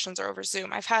most of my sessions are over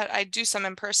Zoom. I do some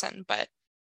in person, but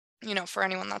for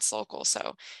anyone that's local.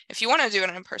 So if you want to do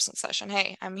an in-person session,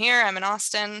 hey, I'm here, I'm in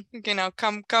Austin,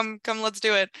 come, let's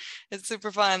do it. It's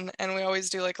super fun. And we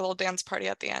always do like a little dance party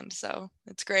at the end. So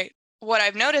it's great. What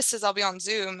I've noticed is I'll be on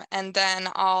Zoom, and then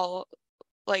I'll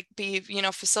like be,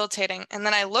 facilitating. And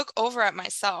then I look over at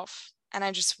myself and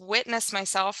I just witness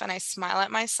myself, and I smile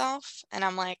at myself, and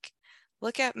I'm like,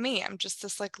 look at me. I'm just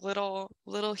this like little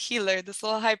healer, this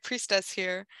little high priestess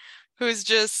here, who's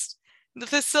just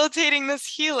facilitating this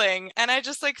healing. And I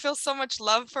just like feel so much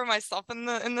love for myself in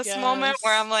this moment,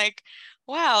 where I'm like,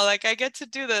 wow, like I get to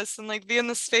do this and like be in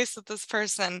the space with this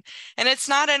person. And it's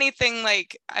not anything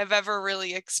like I've ever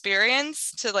really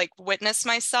experienced, to like witness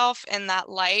myself in that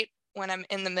light when I'm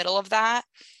in the middle of that,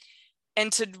 and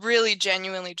to really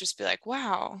genuinely just be like,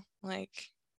 wow, like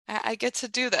I get to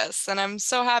do this. And I'm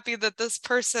so happy that this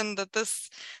person, that this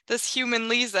human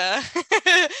Lisa,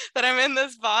 that I'm in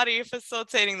this body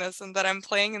facilitating this, and that I'm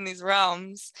playing in these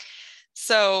realms.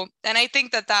 So, and I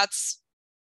think that that's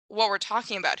what we're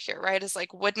talking about here, right? Is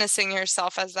like witnessing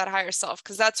yourself as that higher self.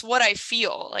 Because that's what I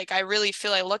feel. Like I really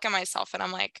feel, I look at myself and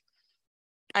I'm like,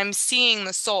 I'm seeing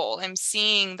the soul. I'm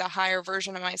seeing the higher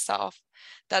version of myself.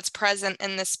 that's present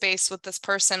in this space with this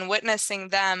person, witnessing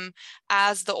them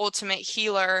as the ultimate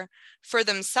healer for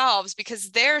themselves, because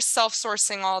they're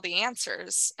self-sourcing all the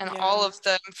answers and all of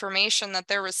the information that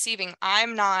they're receiving.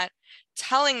 I'm not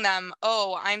telling them,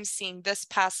 oh, I'm seeing this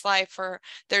past life, or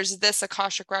there's this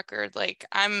Akashic record. Like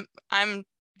I'm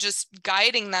just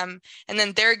guiding them, and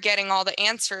then they're getting all the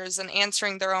answers and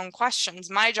answering their own questions.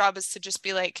 My job is to just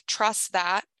be like, trust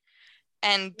that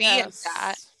and be in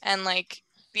that, and like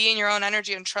be in your own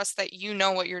energy and trust that you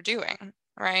know what you're doing,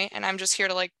 right? And I'm just here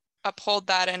to like uphold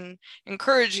that and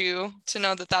encourage you to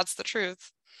know that that's the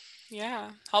truth. Yeah.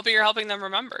 You're helping them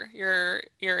remember.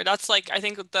 That's like, I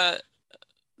think the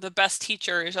best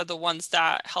teachers are the ones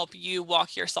that help you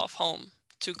walk yourself home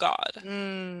to God.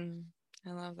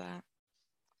 I love that.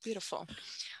 Beautiful.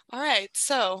 All right.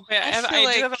 So yeah,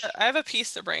 I have a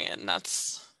piece to bring in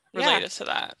that's related to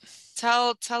that.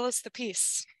 Tell us the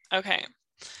piece. Okay.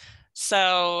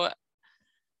 So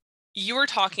you were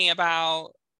talking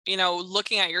about,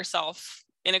 looking at yourself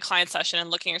in a client session and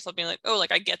looking at yourself being like, oh,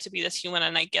 like I get to be this human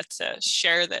and I get to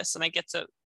share this and I get to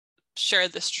share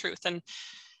this truth. And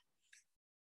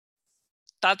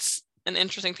that's an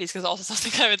interesting piece because also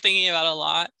something I've been thinking about a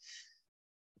lot.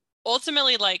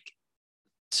 Ultimately, like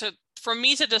for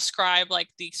me to describe like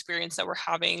the experience that we're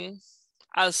having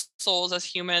as souls, as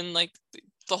human, like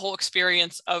the whole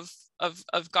experience of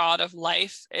God, of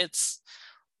life, it's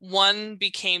one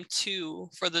became two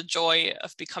for the joy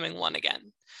of becoming one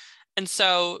again. And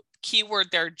so keyword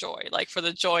there, joy, like for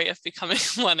the joy of becoming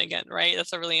one again, right?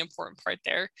 That's a really important part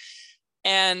there.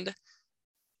 And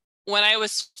when I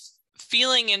was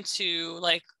feeling into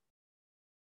like,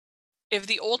 if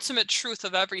the ultimate truth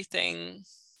of everything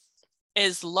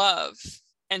is love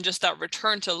and just that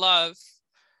return to love,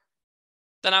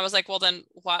 then I was like, well, then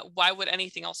why would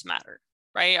anything else matter?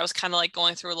 Right? I was kind of like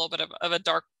going through a little bit of a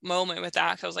dark moment with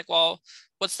that. I was like, well,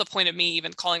 what's the point of me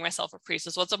even calling myself a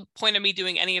priestess? What's the point of me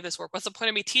doing any of this work? What's the point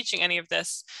of me teaching any of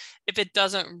this if it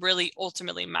doesn't really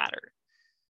ultimately matter?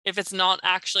 If it's not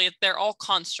actually, they're all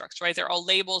constructs, right? They're all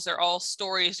labels, they're all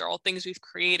stories, they're all things we've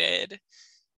created.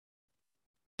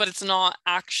 But it's not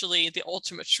actually the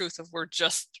ultimate truth of we're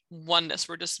just oneness,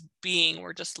 we're just being,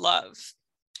 we're just love.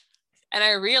 And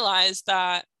I realized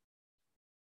that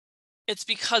it's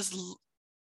because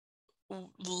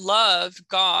love,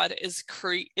 God, is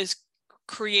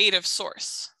creative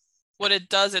source. What it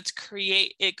does, it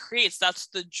creates. That's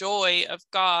the joy of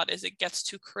God, is it gets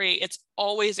to create. It's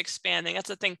always expanding. That's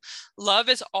the thing. Love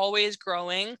is always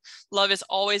growing. Love is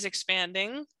always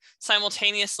expanding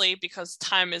simultaneously, because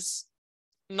time is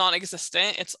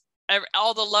non-existent. It's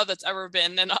all the love that's ever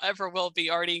been and ever will be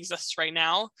already exists right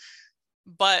now.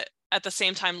 But at the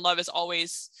same time, love is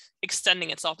always extending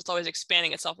itself. It's always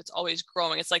expanding itself. It's always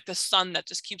growing. It's like the sun that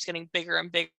just keeps getting bigger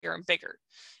and bigger and bigger.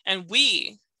 And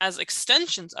we, as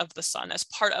extensions of the sun, as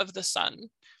part of the sun,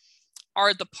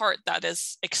 are the part that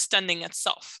is extending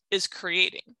itself, is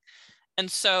creating.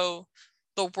 And so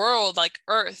the world, like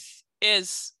Earth,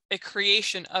 is a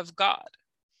creation of God.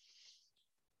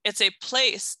 It's a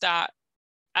place that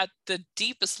at the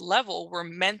deepest level we're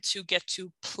meant to get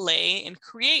to play and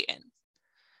create in.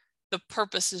 The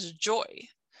purpose is joy,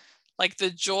 like the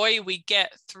joy we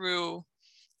get through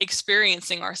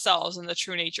experiencing ourselves and the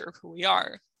true nature of who we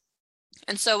are.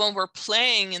 And so when we're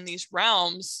playing in these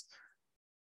realms,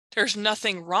 there's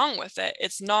nothing wrong with it.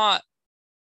 It's not,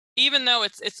 even though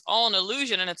it's all an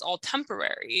illusion and it's all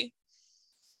temporary,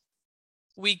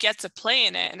 we get to play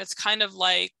in it. And it's kind of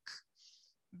like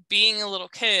being a little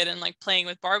kid and like playing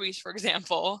with Barbies, for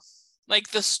example.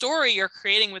 Like the story you're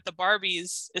creating with the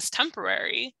Barbies is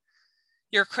temporary.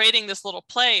 You're creating this little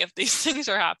play if these things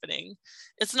are happening.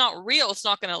 It's not real. It's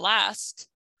not going to last.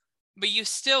 But you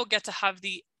still get to have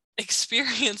the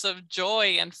experience of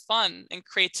joy and fun and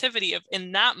creativity of,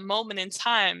 in that moment in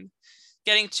time,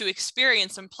 getting to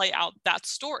experience and play out that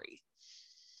story.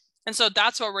 And so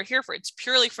that's what we're here for. It's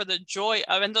purely for the joy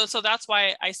of, and so that's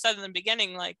why I said in the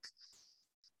beginning, like,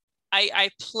 I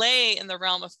play in the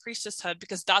realm of priestesshood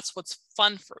because that's what's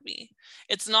fun for me.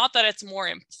 It's not that it's more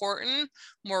important,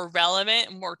 more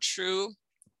relevant, more true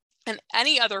than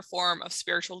any other form of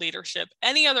spiritual leadership,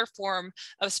 any other form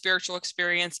of spiritual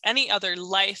experience, any other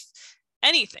life,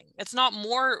 anything. It's not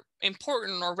more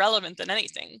important or relevant than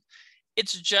anything.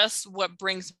 It's just what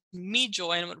brings me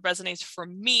joy and what resonates for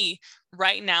me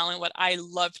right now and what I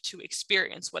love to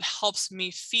experience, what helps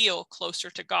me feel closer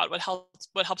to God, what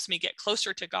helps me get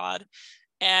closer to God.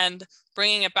 And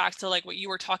bringing it back to like what you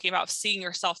were talking about, seeing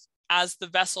yourself as the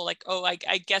vessel, like, oh, I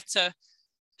get to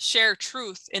share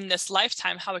truth in this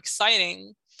lifetime. How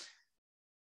exciting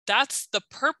that's the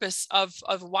purpose of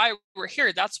why we're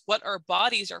here. That's what our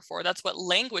bodies are for. That's what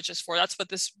language is for. That's what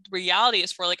this reality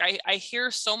is for. Like I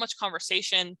hear so much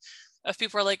conversation of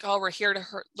people are like, oh, we're here to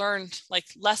learn like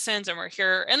lessons, and we're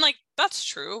here. And like, that's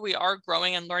true. We are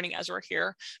growing and learning as we're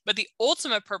here. But the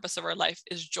ultimate purpose of our life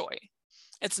is joy.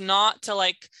 It's not to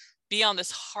like be on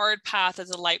this hard path as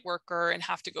a light worker and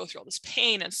have to go through all this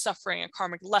pain and suffering and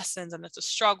karmic lessons. And it's a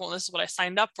struggle. And this is what I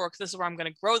signed up for because this is where I'm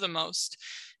going to grow the most.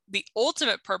 The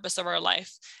ultimate purpose of our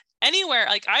life, anywhere,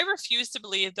 like I refuse to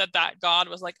believe that God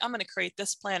was like, I'm going to create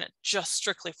this planet just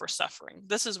strictly for suffering.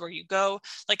 This is where you go.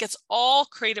 Like it's all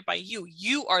created by you.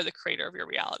 You are the creator of your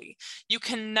reality. You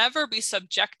can never be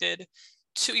subjected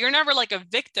to, you're never like a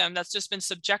victim that's just been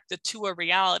subjected to a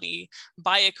reality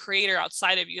by a creator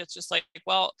outside of you. It's just like,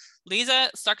 well, Lisa,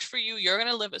 sucks for you. You're going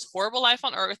to live this horrible life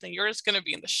on earth and you're just going to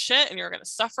be in the shit and you're going to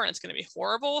suffer and it's going to be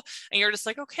horrible. And you're just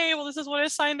like, okay, well, this is what I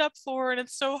signed up for and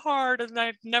it's so hard and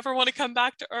I never want to come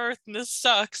back to earth and this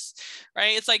sucks,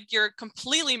 right? It's like you're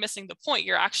completely missing the point.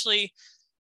 You're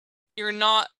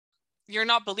not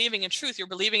believing in truth. You're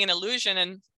believing in illusion.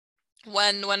 And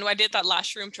when I did that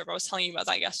last room trip, I was telling you about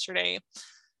that yesterday,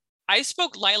 I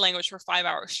spoke light language for 5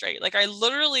 hours straight. Like I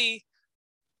literally,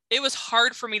 it was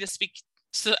hard for me to speak.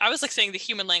 So I was like saying the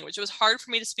human language. It was hard for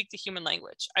me to speak the human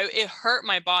language. It hurt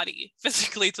my body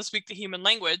physically to speak the human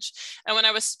language. And when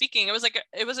I was speaking,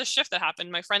 it was a shift that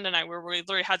happened. My friend and I, where we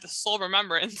literally had this soul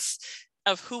remembrance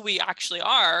of who we actually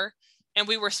are. And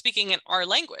we were speaking in our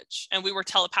language and we were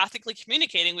telepathically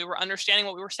communicating. We were understanding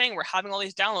what we were saying. We're having all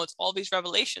these downloads, all these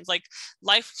revelations. Like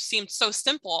life seemed so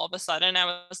simple all of a sudden.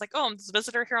 I was like, oh, I'm this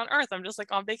visitor here on earth. I'm just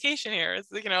like on vacation here.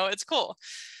 It's cool.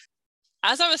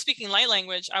 As I was speaking light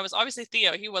language, I was obviously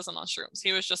Theo. He wasn't on shrooms.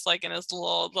 He was just like in his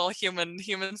little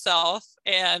human self.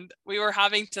 And we were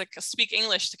having to speak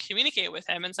English to communicate with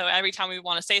him. And so every time we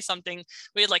want to say something,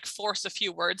 we'd like force a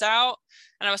few words out.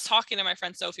 And I was talking to my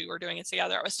friend Sophie, we were doing it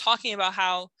together. I was talking about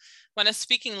how when I was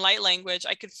speaking light language,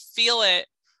 I could feel it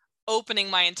opening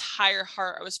my entire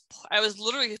heart. I was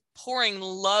literally pouring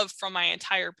love from my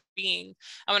entire being.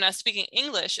 And when I was speaking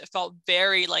English, it felt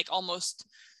very like almost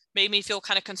made me feel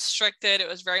kind of constricted. It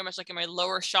was very much like in my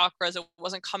lower chakras. It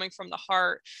wasn't coming from the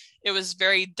heart. It was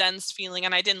very dense feeling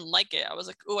and I didn't like it. I was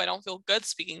like, oh, I don't feel good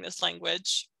speaking this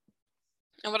language.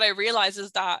 And what I realized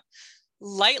is that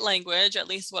light language, at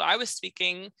least what I was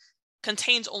speaking,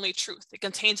 contains only truth. It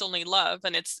contains only love.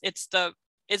 And it's the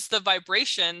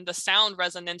vibration, the sound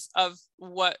resonance of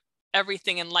what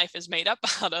everything in life is made up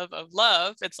out of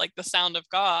love. It's like the sound of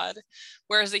God.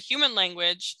 Whereas the human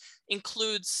language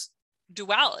includes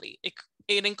duality.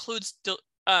 It includes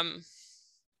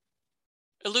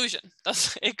illusion.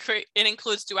 It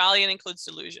includes duality and includes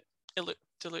delusion.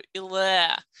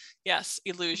 Yes,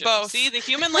 illusion. Both. See, the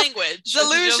human language.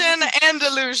 Delusion and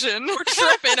illusion. We're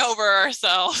tripping over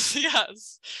ourselves.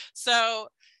 Yes. So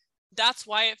that's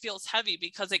why it feels heavy,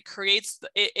 because it creates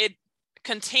it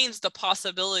contains the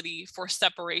possibility for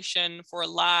separation, for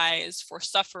lies, for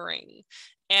suffering.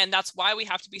 And that's why we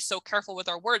have to be so careful with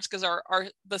our words, because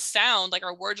the sound, like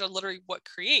our words are literally what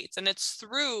creates. And it's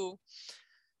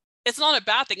not a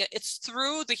bad thing. It's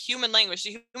through the human language.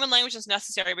 The human language is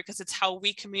necessary because it's how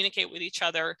we communicate with each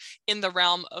other in the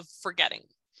realm of forgetting.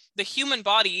 The human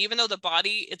body, even though the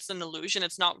body, it's an illusion,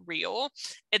 it's not real,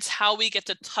 it's how we get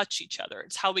to touch each other.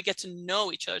 It's how we get to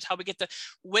know each other. It's how we get to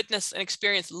witness and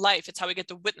experience life. It's how we get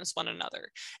to witness one another.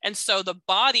 And so the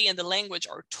body and the language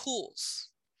are tools.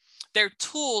 They're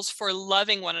tools for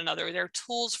loving one another. They're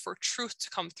tools for truth to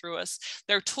come through us.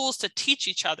 They're tools to teach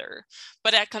each other.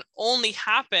 But that can only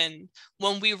happen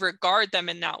when we regard them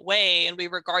in that way, and we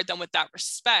regard them with that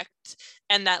respect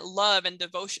and that love and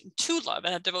devotion to love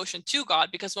and a devotion to God.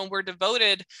 Because when we're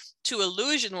devoted to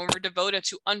illusion, when we're devoted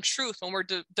to untruth, when we're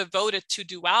devoted to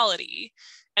duality,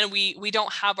 and we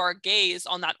don't have our gaze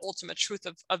on that ultimate truth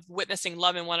of witnessing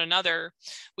love in one another,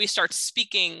 we start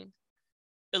speaking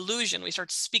illusion, we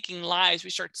start speaking lies, we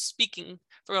start speaking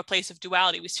from a place of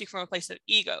duality, we speak from a place of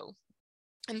ego.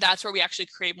 And that's where we actually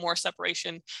create more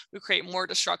separation, we create more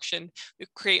destruction, we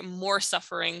create more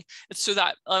suffering. It's so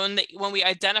that when we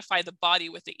identify the body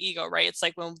with the ego, right, it's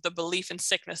like when the belief in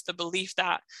sickness, the belief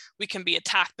that we can be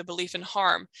attacked, the belief in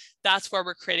harm, that's where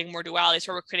we're creating more duality, it's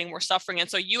where we're creating more suffering. And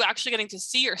so you actually getting to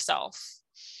see yourself,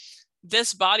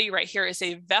 this body right here is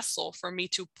a vessel for me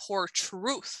to pour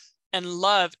truth and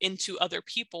love into other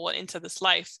people and into this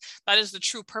life. That is the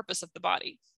true purpose of the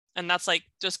body. And that's like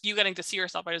just you getting to see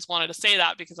yourself. I just wanted to say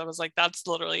that because I was like, that's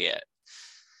literally it.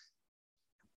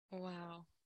 Wow.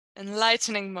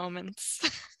 Enlightening moments.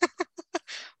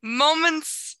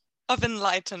 Moments of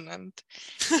enlightenment.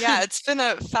 Yeah, it's been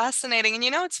a fascinating, and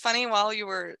it's funny, while you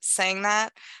were saying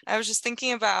that, I was just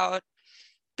thinking about,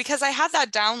 because I had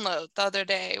that download the other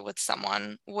day with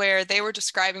someone where they were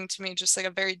describing to me just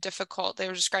like they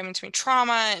were describing to me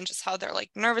trauma and just how their like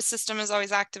nervous system is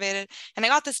always activated. And I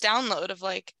got this download of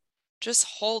like, just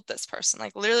hold this person,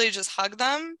 like literally just hug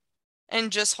them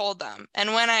and just hold them.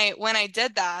 And when I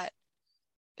did that,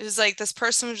 it was like this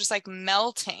person was just like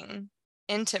literally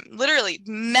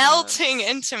melting Yes.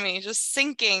 into me, just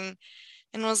sinking,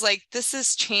 and was like, this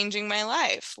is changing my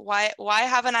life. Why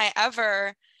haven't I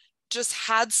ever just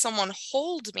had someone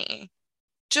hold me?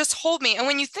 Just hold me. And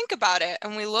when you think about it,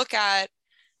 and we look at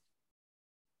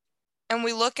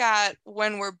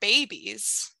when we're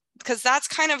babies, because that's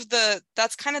kind of the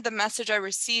message I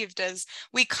received, is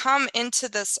we come into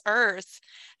this earth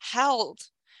held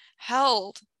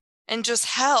and just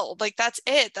held. Like that's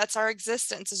it. That's our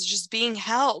existence, is just being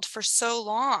held for so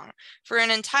long, for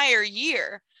an entire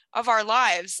year of our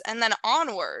lives, and then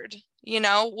onward. When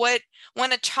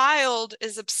a child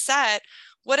is upset,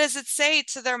 what does it say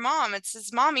to their mom? It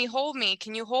says, "Mommy, hold me.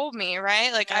 Can you hold me?"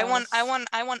 Right? Like Yes. I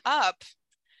want up,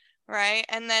 right?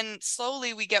 And then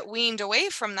slowly we get weaned away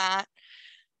from that.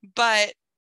 But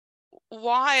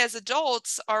why, as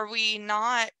adults, are we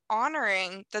not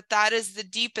honoring that that is the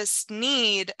deepest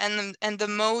need, and the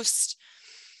most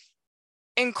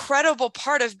incredible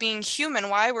part of being human,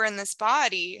 why we're in this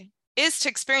body, is to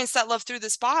experience that love through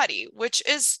this body, which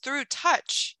is through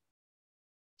touch,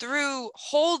 through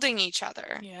holding each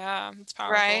other, Yeah, it's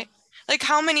powerful. right? Like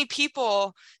how many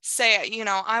people say,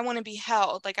 I want to be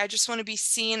held, like I just want to be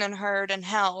seen and heard and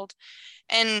held.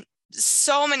 And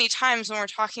so many times when we're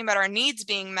talking about our needs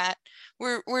being met,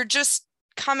 we're just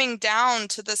coming down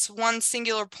to this one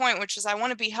singular point, which is, I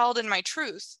want to be held in my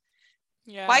truth.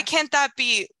 Why Yeah. can't that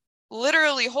be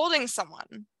literally holding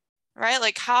someone, right?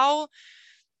 Like how,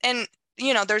 and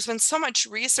there's been so much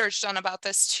research done about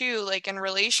this too, like in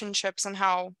relationships, and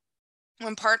how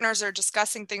when partners are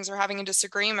discussing things or having a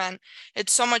disagreement,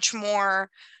 it's so much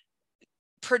more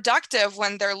productive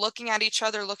when they're looking at each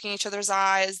other, looking each other's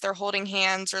eyes, they're holding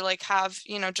hands, or like have,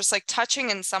 just like touching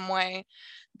in some way.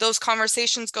 Those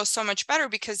conversations go so much better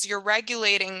because you're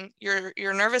regulating your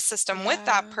nervous system with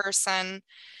that Yeah. person.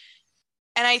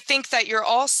 And I think that you're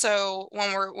also,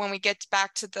 when we get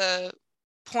back to the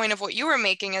point of what you were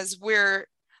making, is we're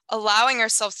allowing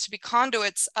ourselves to be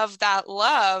conduits of that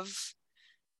love,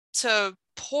 to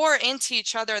pour into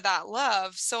each other that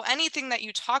love. So anything that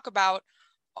you talk about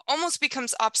almost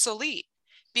becomes obsolete,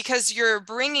 because you're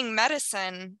bringing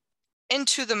medicine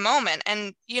into the moment.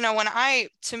 And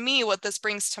to me, what this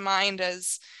brings to mind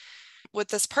is, with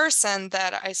this person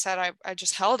that I said, I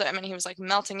just held him and he was like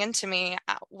melting into me.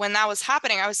 When that was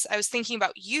happening, I was thinking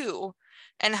about you,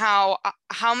 and how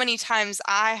many times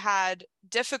I had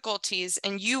difficulties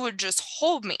and you would just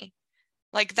hold me.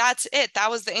 Like that's it. That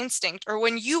was the instinct. Or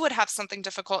when you would have something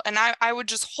difficult and I would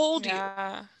just hold you.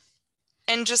 Yeah.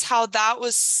 And just how that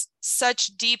was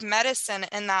such deep medicine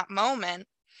in that moment.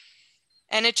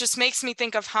 And it just makes me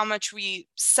think of how much we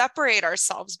separate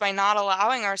ourselves by not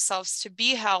allowing ourselves to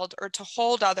be held or to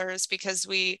hold others, because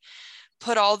we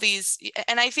put all these,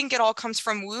 and I think it all comes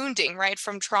from wounding, right?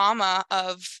 From trauma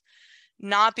of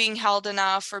not being held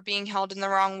enough, or being held in the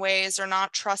wrong ways, or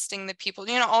not trusting the people,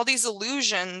 all these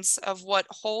illusions of what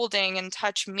holding and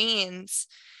touch means.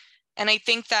 And I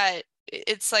think that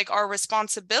it's like our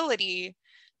responsibility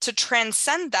to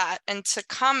transcend that, and to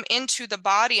come into the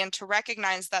body, and to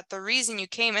recognize that the reason you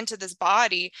came into this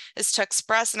body is to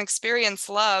express and experience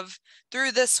love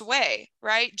through this way,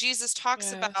 right? Jesus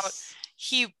talks about,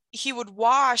 Yes. he would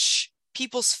wash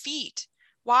people's feet.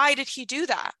 Why did he do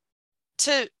that?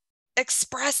 To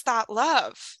express that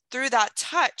love through that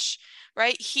touch,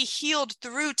 right? He healed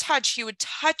through touch. He would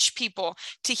touch people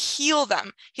to heal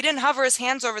them. He didn't hover his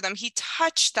hands over them. He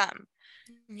touched them,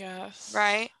 Yes.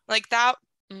 right? Like that,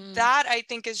 Mm. that I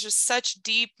think is just such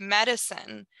deep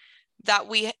medicine that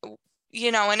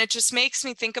and it just makes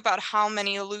me think about how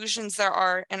many illusions there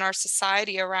are in our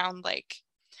society around, like,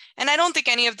 and I don't think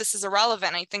any of this is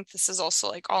irrelevant. I think this is also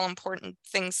like all important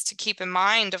things to keep in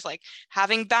mind, of like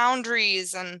having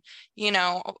boundaries, and,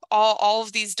 all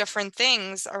of these different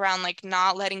things around like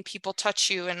not letting people touch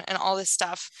you, and all this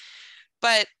stuff.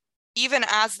 But even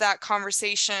as that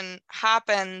conversation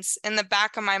happens in the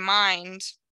back of my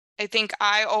mind, I think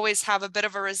I always have a bit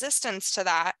of a resistance to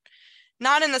that.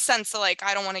 Not in the sense that like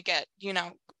I don't want to get,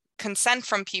 consent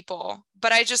from people,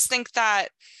 but I just think that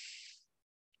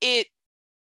it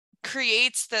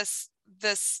creates this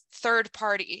third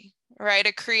party, right?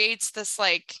 It creates this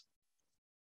like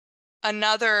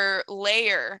another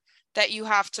layer that you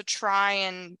have to try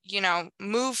and,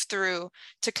 move through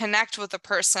to connect with a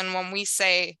person when we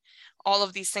say all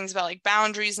of these things about like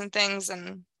boundaries and things.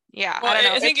 And yeah, I Well, don't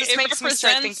know. I It think just it makes me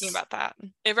start thinking represents about that.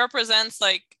 it represents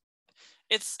like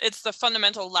it's the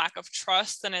fundamental lack of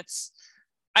trust, and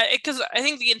because I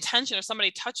think the intention, if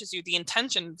somebody touches you, the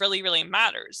intention really, really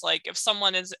matters. Like if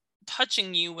someone is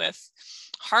touching you with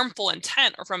harmful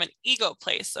intent or from an ego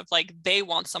place of like they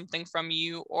want something from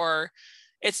you, or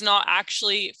it's not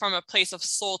actually from a place of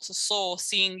soul to soul,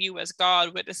 seeing you as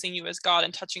God, witnessing you as God,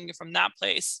 and touching you from that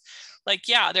place, like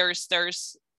yeah,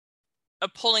 there's a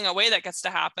pulling away that gets to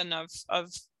happen of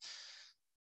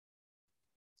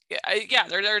yeah,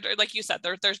 there like you said,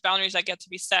 there's boundaries that get to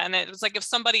be set. And it's like if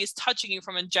somebody is touching you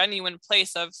from a genuine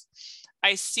place of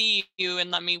I see you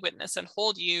and let me witness and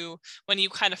hold you, when you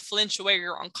kind of flinch away,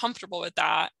 you're uncomfortable with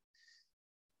that,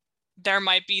 there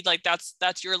might be like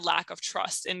that's your lack of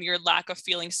trust and your lack of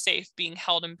feeling safe being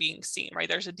held and being seen, right?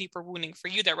 There's a deeper wounding for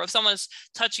you there. But if someone's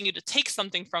touching you to take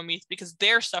something from you because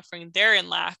they're suffering, they're in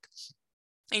lack,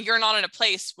 and you're not in a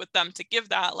place with them to give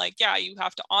that, like yeah, you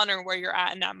have to honor where you're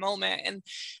at in that moment. And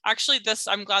actually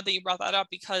I'm glad that you brought that up,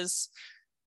 because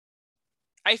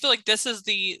I feel like this is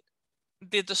the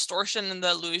distortion and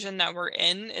the illusion that we're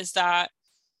in, is that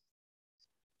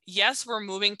yes, we're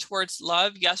moving towards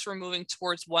love, yes, we're moving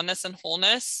towards oneness and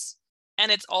wholeness,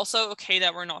 and it's also okay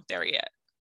that we're not there yet.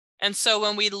 And so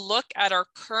when we look at our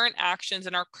current actions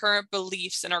and our current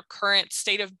beliefs and our current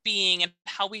state of being and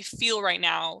how we feel right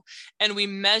now, and we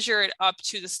measure it up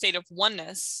to the state of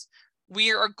oneness,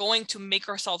 we are going to make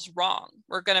ourselves wrong.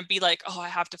 We're going to be like, oh, I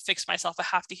have to fix myself. I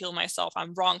have to heal myself.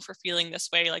 I'm wrong for feeling this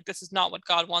way. Like, this is not what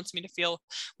God wants me to feel.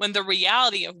 When the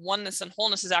reality of oneness and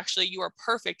wholeness is actually you are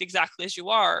perfect exactly as you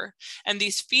are. And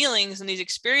these feelings and these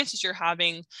experiences you're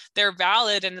having, they're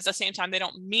valid. And at the same time, they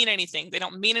don't mean anything. They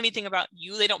don't mean anything about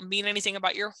you. They don't mean anything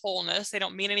about your wholeness. They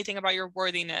don't mean anything about your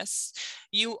worthiness.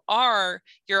 You are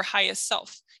your highest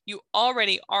self. You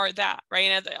already are that, right?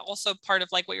 And also part of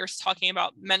like what you're talking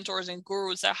about, mentors and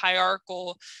gurus, that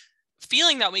hierarchical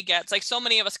feeling that we get. It's like so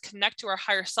many of us connect to our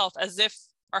higher self as if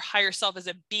our higher self is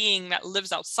a being that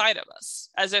lives outside of us,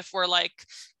 as if we're like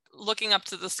looking up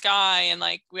to the sky and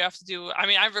like we have to do, I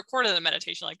mean, I've recorded a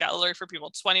meditation like that literally for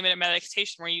people, 20-minute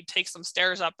meditation where you take some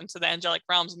stairs up into the angelic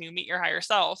realms and you meet your higher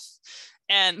self.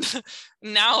 And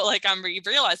now like I'm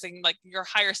realizing like your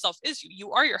higher self is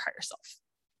you are your higher self.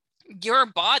 Your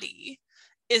body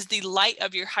is the light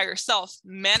of your higher self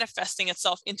manifesting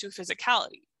itself into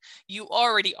physicality. You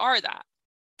already are that.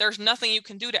 There's nothing you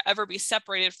can do to ever be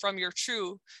separated from your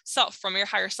true self, from your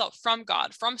higher self, from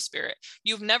God, from spirit.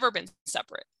 You've never been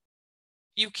separate.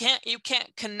 You can't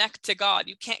connect to God.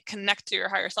 You can't connect to your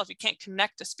higher self. You can't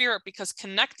connect to spirit, because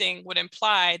connecting would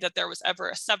imply that there was ever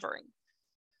a severing.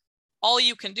 All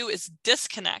you can do is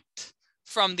disconnect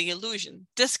from the illusion,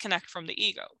 disconnect from the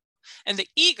ego. And the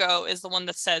ego is the one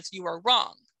that says you are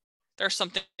wrong. There's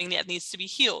something that needs to be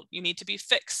healed. You need to be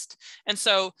fixed. And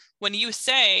so when you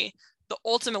say the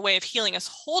ultimate way of healing is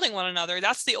holding one another,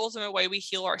 that's the ultimate way we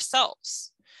heal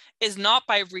ourselves, is not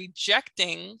by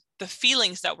rejecting the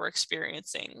feelings that we're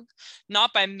experiencing,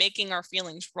 not by making our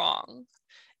feelings wrong.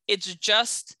 It's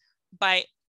just by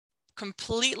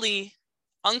completely,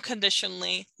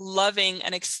 unconditionally loving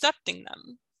and accepting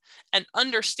them and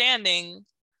understanding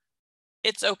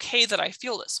it's okay that I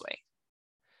feel this way,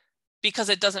 because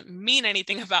it doesn't mean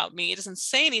anything about me. It doesn't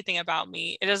say anything about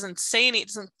me. It doesn't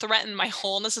threaten my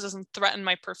wholeness. It doesn't threaten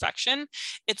my perfection.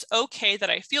 It's okay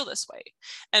that I feel this way.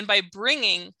 And by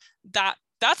bringing that,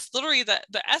 that's literally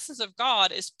the essence of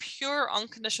God, is pure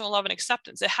unconditional love and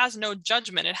acceptance. It has no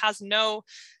judgment. It has no,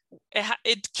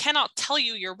 it cannot tell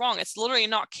you you're wrong. It's literally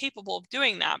not capable of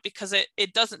doing that, because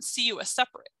it doesn't see you as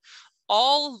separate.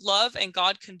 All love and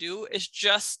God can do is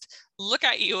just look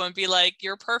at you and be like,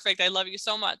 you're perfect. I love you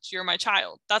so much. You're my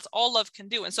child. That's all love can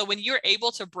do. And so when you're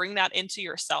able to bring that into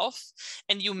yourself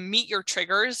and you meet your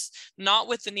triggers, not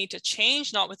with the need to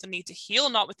change, not with the need to heal,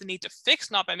 not with the need to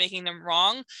fix, not by making them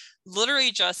wrong,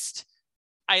 literally just,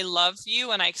 I love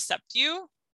you and I accept you.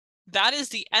 That is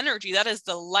the energy, that is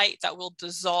the light that will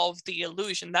dissolve the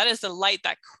illusion. That is the light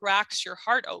that cracks your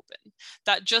heart open.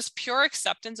 That just pure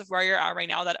acceptance of where you're at right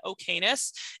now, that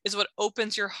okayness, is what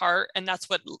opens your heart, and that's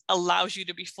what allows you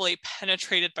to be fully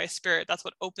penetrated by spirit. That's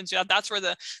what opens you up. That's where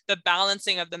the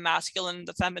balancing of the masculine and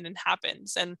the feminine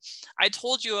happens. And I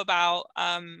told you about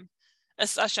a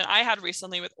session I had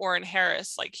recently with Orrin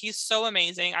Harris. Like, he's so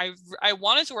amazing. I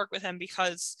wanted to work with him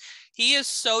because he is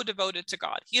so devoted to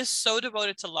God. He is so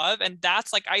devoted to love. And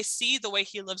that's like, I see the way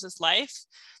he lives his life.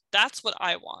 That's what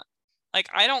I want. Like,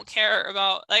 I don't care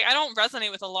about, like, I don't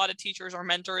resonate with a lot of teachers or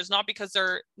mentors, not because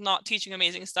they're not teaching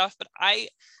amazing stuff, but I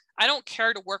don't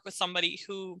care to work with somebody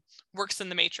who works in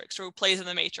the matrix, or who plays in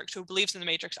the matrix, who believes in the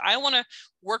matrix. I want to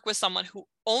work with someone who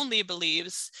only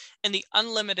believes in the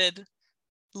unlimited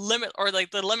limit, or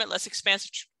like the limitless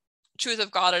expansive truth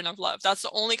of God and of love. That's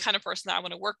the only kind of person that I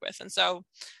want to work with. And so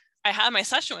I had my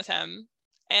session with him,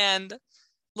 and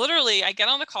literally I get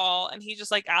on the call and he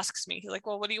just like asks me, he's like,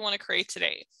 well, what do you want to create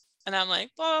today? And I'm like,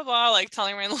 blah, blah, blah, like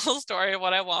telling my little story of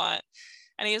what I want.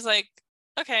 And he's like,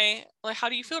 okay, like, how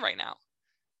do you feel right now?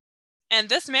 And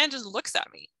this man just looks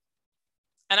at me.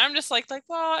 And I'm just like,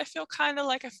 well, I feel kind of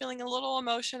like I'm feeling a little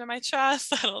emotion in my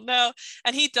chest. I don't know.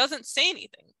 And he doesn't say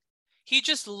anything. He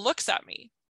just looks at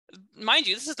me. Mind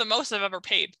you, this is the most I've ever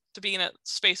paid to be in a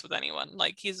space with anyone.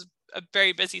 Like, he's a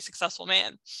very busy, successful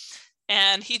man.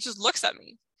 And he just looks at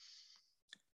me.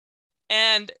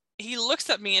 And he looks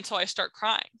at me until I start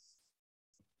crying.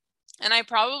 And I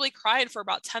probably cried for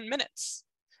about 10 minutes.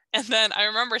 And then I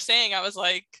remember saying, I was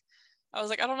like, I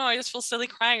don't know, I just feel silly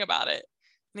crying about it.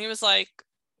 And he was like,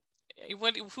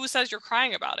 who says you're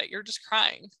crying about it? You're just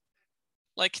crying.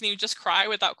 Like, can you just cry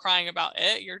without crying about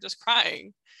it? You're just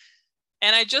crying.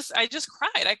 And I just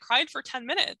cried. I cried for 10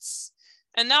 minutes.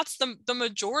 And that's the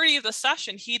majority of the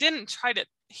session. He didn't try to,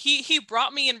 he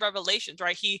brought me in revelations,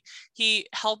 right? He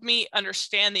helped me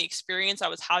understand the experience I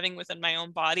was having within my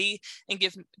own body and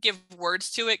give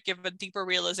words to it, give a deeper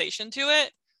realization to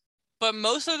it. But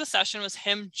most of the session was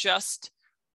him just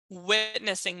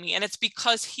witnessing me. And it's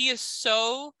because he is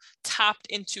so tapped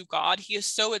into God. He is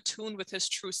so attuned with his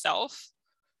true self.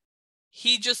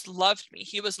 He just loved me.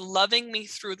 He was loving me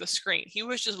through the screen. He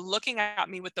was just looking at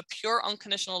me with the pure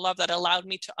unconditional love that allowed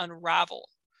me to unravel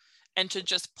and to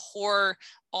just pour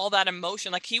all that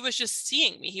emotion. Like, he was just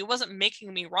seeing me. He wasn't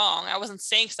making me wrong. I wasn't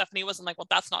saying stuff and he wasn't like, well,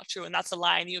 that's not true and that's a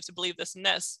lie and you have to believe this and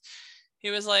this. He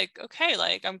was like, okay,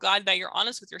 like, I'm glad that you're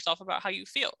honest with yourself about how you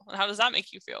feel. And how does that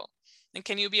make you feel? And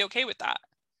can you be okay with that?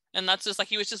 And that's just like,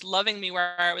 he was just loving me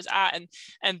where I was at.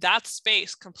 And that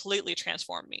space completely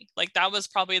transformed me. Like, that was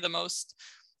probably the most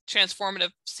transformative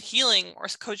healing or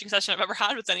coaching session I've ever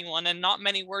had with anyone. And not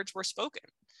many words were spoken.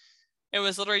 It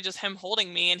was literally just him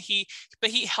holding me. And he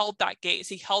held that gaze.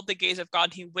 He held the gaze of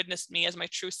God. He witnessed me as my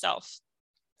true self.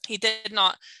 He did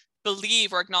not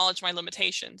believe or acknowledge my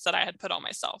limitations that I had put on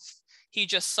myself. He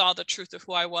just saw the truth of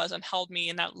who I was and held me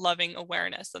in that loving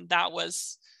awareness. And that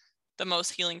was the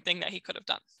most healing thing that he could have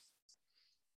done.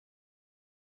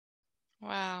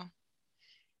 Wow.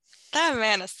 That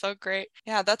man is so great.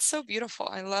 Yeah, that's so beautiful.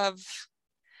 I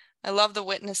love the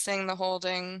witnessing, the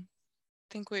holding.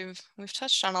 I think we've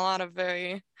touched on a lot of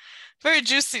very, very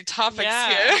juicy topics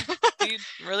here.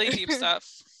 Really deep stuff.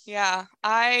 Yeah,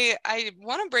 I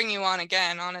want to bring you on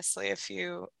again, honestly, if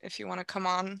you want to come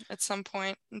on at some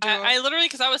point. I literally,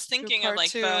 because I was thinking of like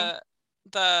two.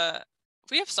 the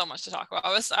we have so much to talk about.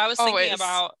 I was thinking Always.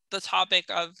 about the topic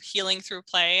of healing through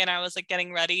play, and I was like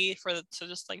getting ready to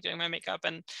just like doing my makeup,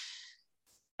 and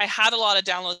I had a lot of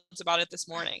downloads about it this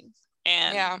morning.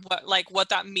 And what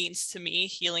that means to me,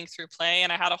 healing through play.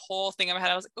 And I had a whole thing in my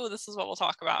head. I was like, oh, this is what we'll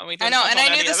talk about. And we didn't. I know, and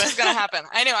I knew this was gonna happen.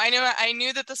 I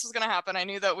knew that this was gonna happen. I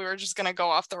knew that we were just gonna go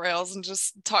off the rails and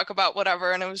just talk about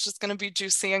whatever, and it was just gonna be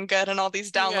juicy and good and all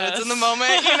these downloads in the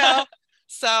moment, you know.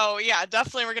 So yeah,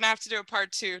 definitely we're gonna have to do a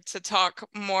part 2 to talk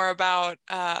more about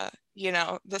you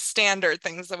know, the standard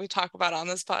things that we talk about on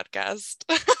this podcast.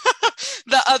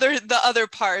 the other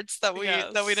parts that we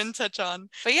didn't touch on.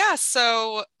 But yeah,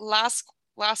 so last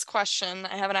question.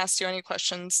 I haven't asked you any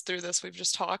questions through this. We've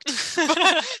just talked.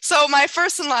 So my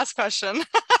first and last question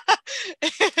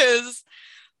is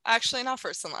actually not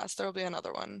first and last. There will be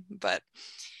another one. But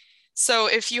so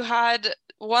if you had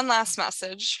one last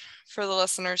message for the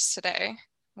listeners today,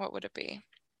 what would it be?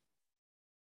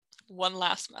 One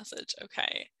last message.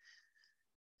 Okay.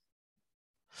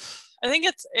 I think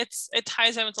it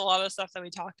ties in with a lot of the stuff that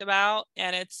we talked about,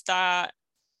 and it's that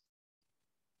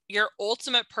your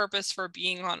ultimate purpose for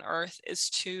being on earth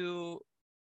is to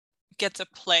get to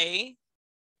play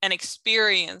and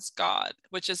experience God,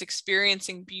 which is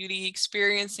experiencing beauty,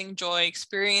 experiencing joy,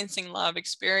 experiencing love,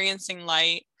 experiencing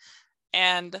light.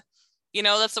 And, you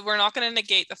know, we're not going to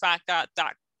negate the fact that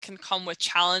can come with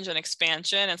challenge and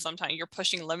expansion. And sometimes you're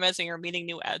pushing limits and you're meeting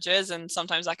new edges. And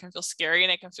sometimes that can feel scary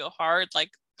and it can feel hard. Like,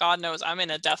 God knows I'm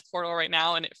in a death portal right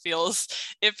now, and it feels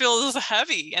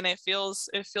heavy and it feels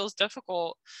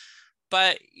difficult.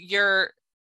 But the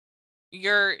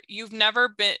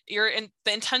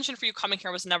intention for you coming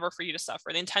here was never for you to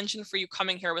suffer. The intention for you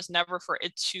coming here was never for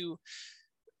it to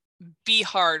be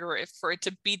hard or for it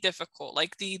to be difficult.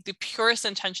 Like the purest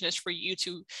intention is for you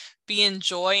to be in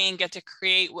joy and get to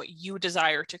create what you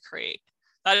desire to create.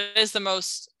 That is the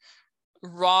most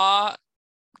raw,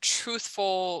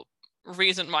 truthful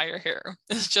reason why you're here.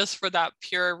 It's just for that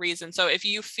pure reason. So if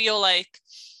you feel like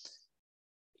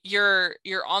you're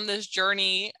on this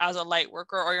journey as a light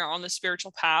worker, or you're on the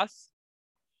spiritual path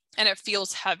and it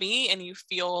feels heavy and you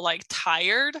feel like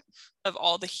tired of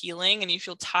all the healing and you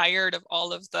feel tired of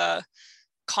all of the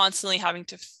constantly having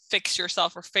to fix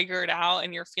yourself or figure it out,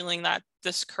 and you're feeling that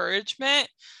discouragement,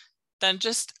 then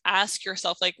just ask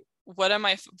yourself, like, what am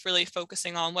I really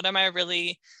focusing on? What am I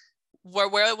really,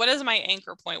 what is my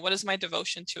anchor point? What is my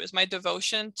devotion to? Is my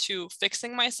devotion to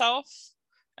fixing myself?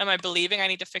 Am I believing I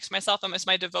need to fix myself? Is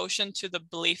my devotion to the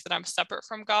belief that I'm separate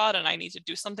from God and I need to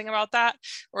do something about that?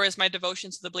 Or is my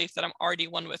devotion to the belief that I'm already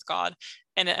one with God?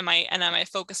 And am I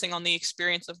focusing on the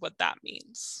experience of what that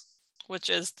means, which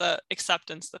is the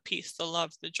acceptance, the peace, the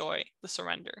love, the joy, the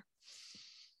surrender?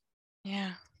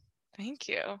 Yeah. Thank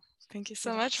you. Thank you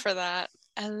so much for that.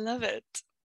 I love it.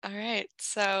 All right.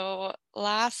 So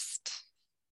last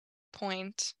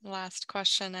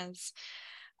question is,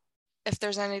 if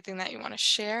there's anything that you want to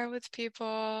share with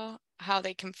people, how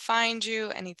they can find you,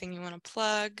 anything you want to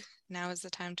plug, now is the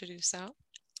time to do so.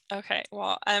 Okay,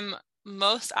 well, I'm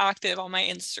most active on my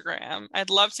Instagram. I'd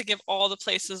love to give all the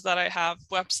places that I have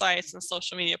websites and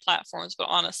social media platforms, but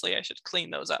honestly, I should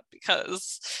clean those up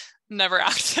because never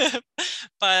active.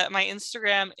 But my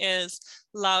Instagram is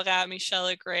Laura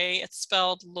Michelle Gray. It's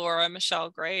spelled Laura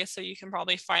Michelle Gray, so you can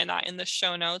probably find that in the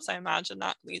show notes. I imagine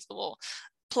that Lisa will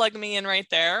plug me in right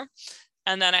there.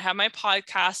 And then I have my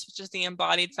podcast, which is the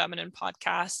Embodied Feminine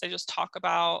podcast. I just talk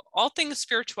about all things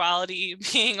spirituality,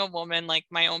 being a woman, like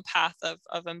my own path of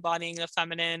embodying the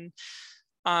feminine.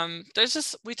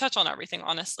 We touch on everything,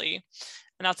 honestly.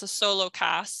 And that's a solo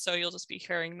cast, so you'll just be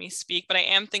hearing me speak. But I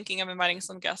am thinking of inviting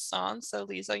some guests on. So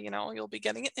Lisa, you'll be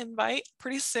getting an invite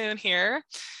pretty soon here.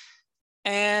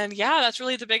 And yeah, that's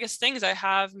really the biggest things. I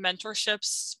have mentorship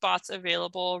spots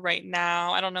available right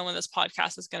now. I don't know when this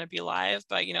podcast is going to be live,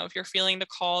 but if you're feeling the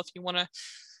call, if you want to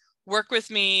work with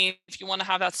me, if you want to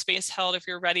have that space held, if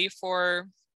you're ready for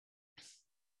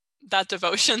that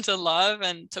devotion to love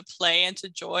and to play and to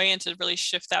joy and to really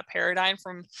shift that paradigm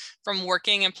from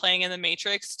working and playing in the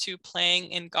matrix to playing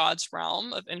in God's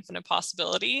realm of infinite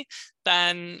possibility,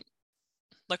 then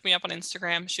look me up on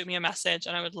Instagram, shoot me a message,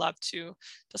 and I would love to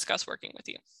discuss working with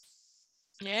you.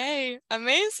 Yay.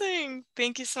 Amazing.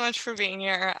 Thank you so much for being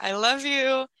here. I love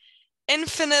you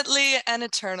infinitely and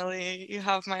eternally. You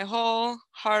have my whole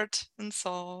heart and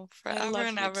soul forever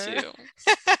and ever. Too.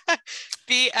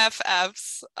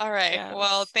 BFFs. All right. Yes.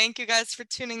 Well, thank you guys for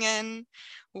tuning in.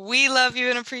 We love you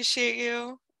and appreciate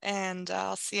you. And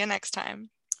I'll see you next time.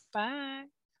 Bye.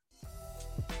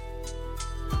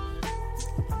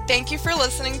 Thank you for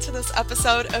listening to this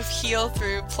episode of Heal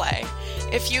Through Play.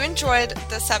 If you enjoyed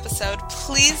this episode,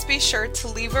 please be sure to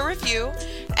leave a review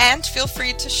and feel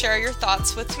free to share your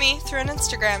thoughts with me through an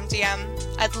Instagram DM.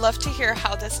 I'd love to hear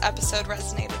how this episode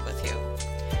resonated with you.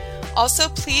 Also,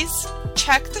 please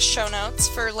check the show notes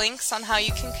for links on how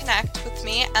you can connect with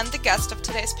me and the guest of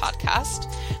today's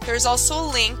podcast. There's also a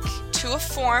link to a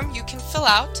form you can fill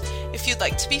out if you'd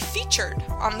like to be featured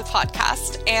on the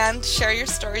podcast and share your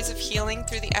stories of healing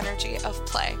through the energy of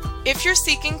play. If you're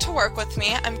seeking to work with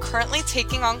me, I'm currently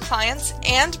taking on clients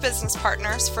and business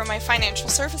partners for my financial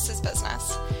services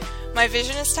business. My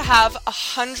vision is to have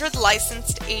 100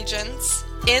 licensed agents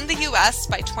in the US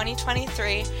by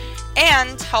 2023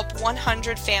 and help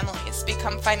 100 families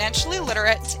become financially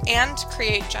literate and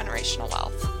create generational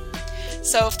wealth.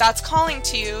 So if that's calling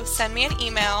to you, send me an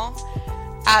email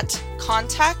at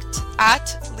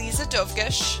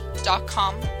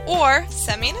contact@lisadovgish.com or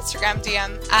send me an Instagram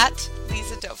DM at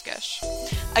lisadovgish.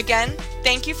 Again,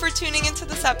 thank you for tuning into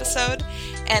this episode,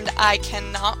 and I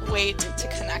cannot wait to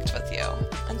connect with you.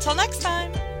 Until next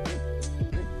time.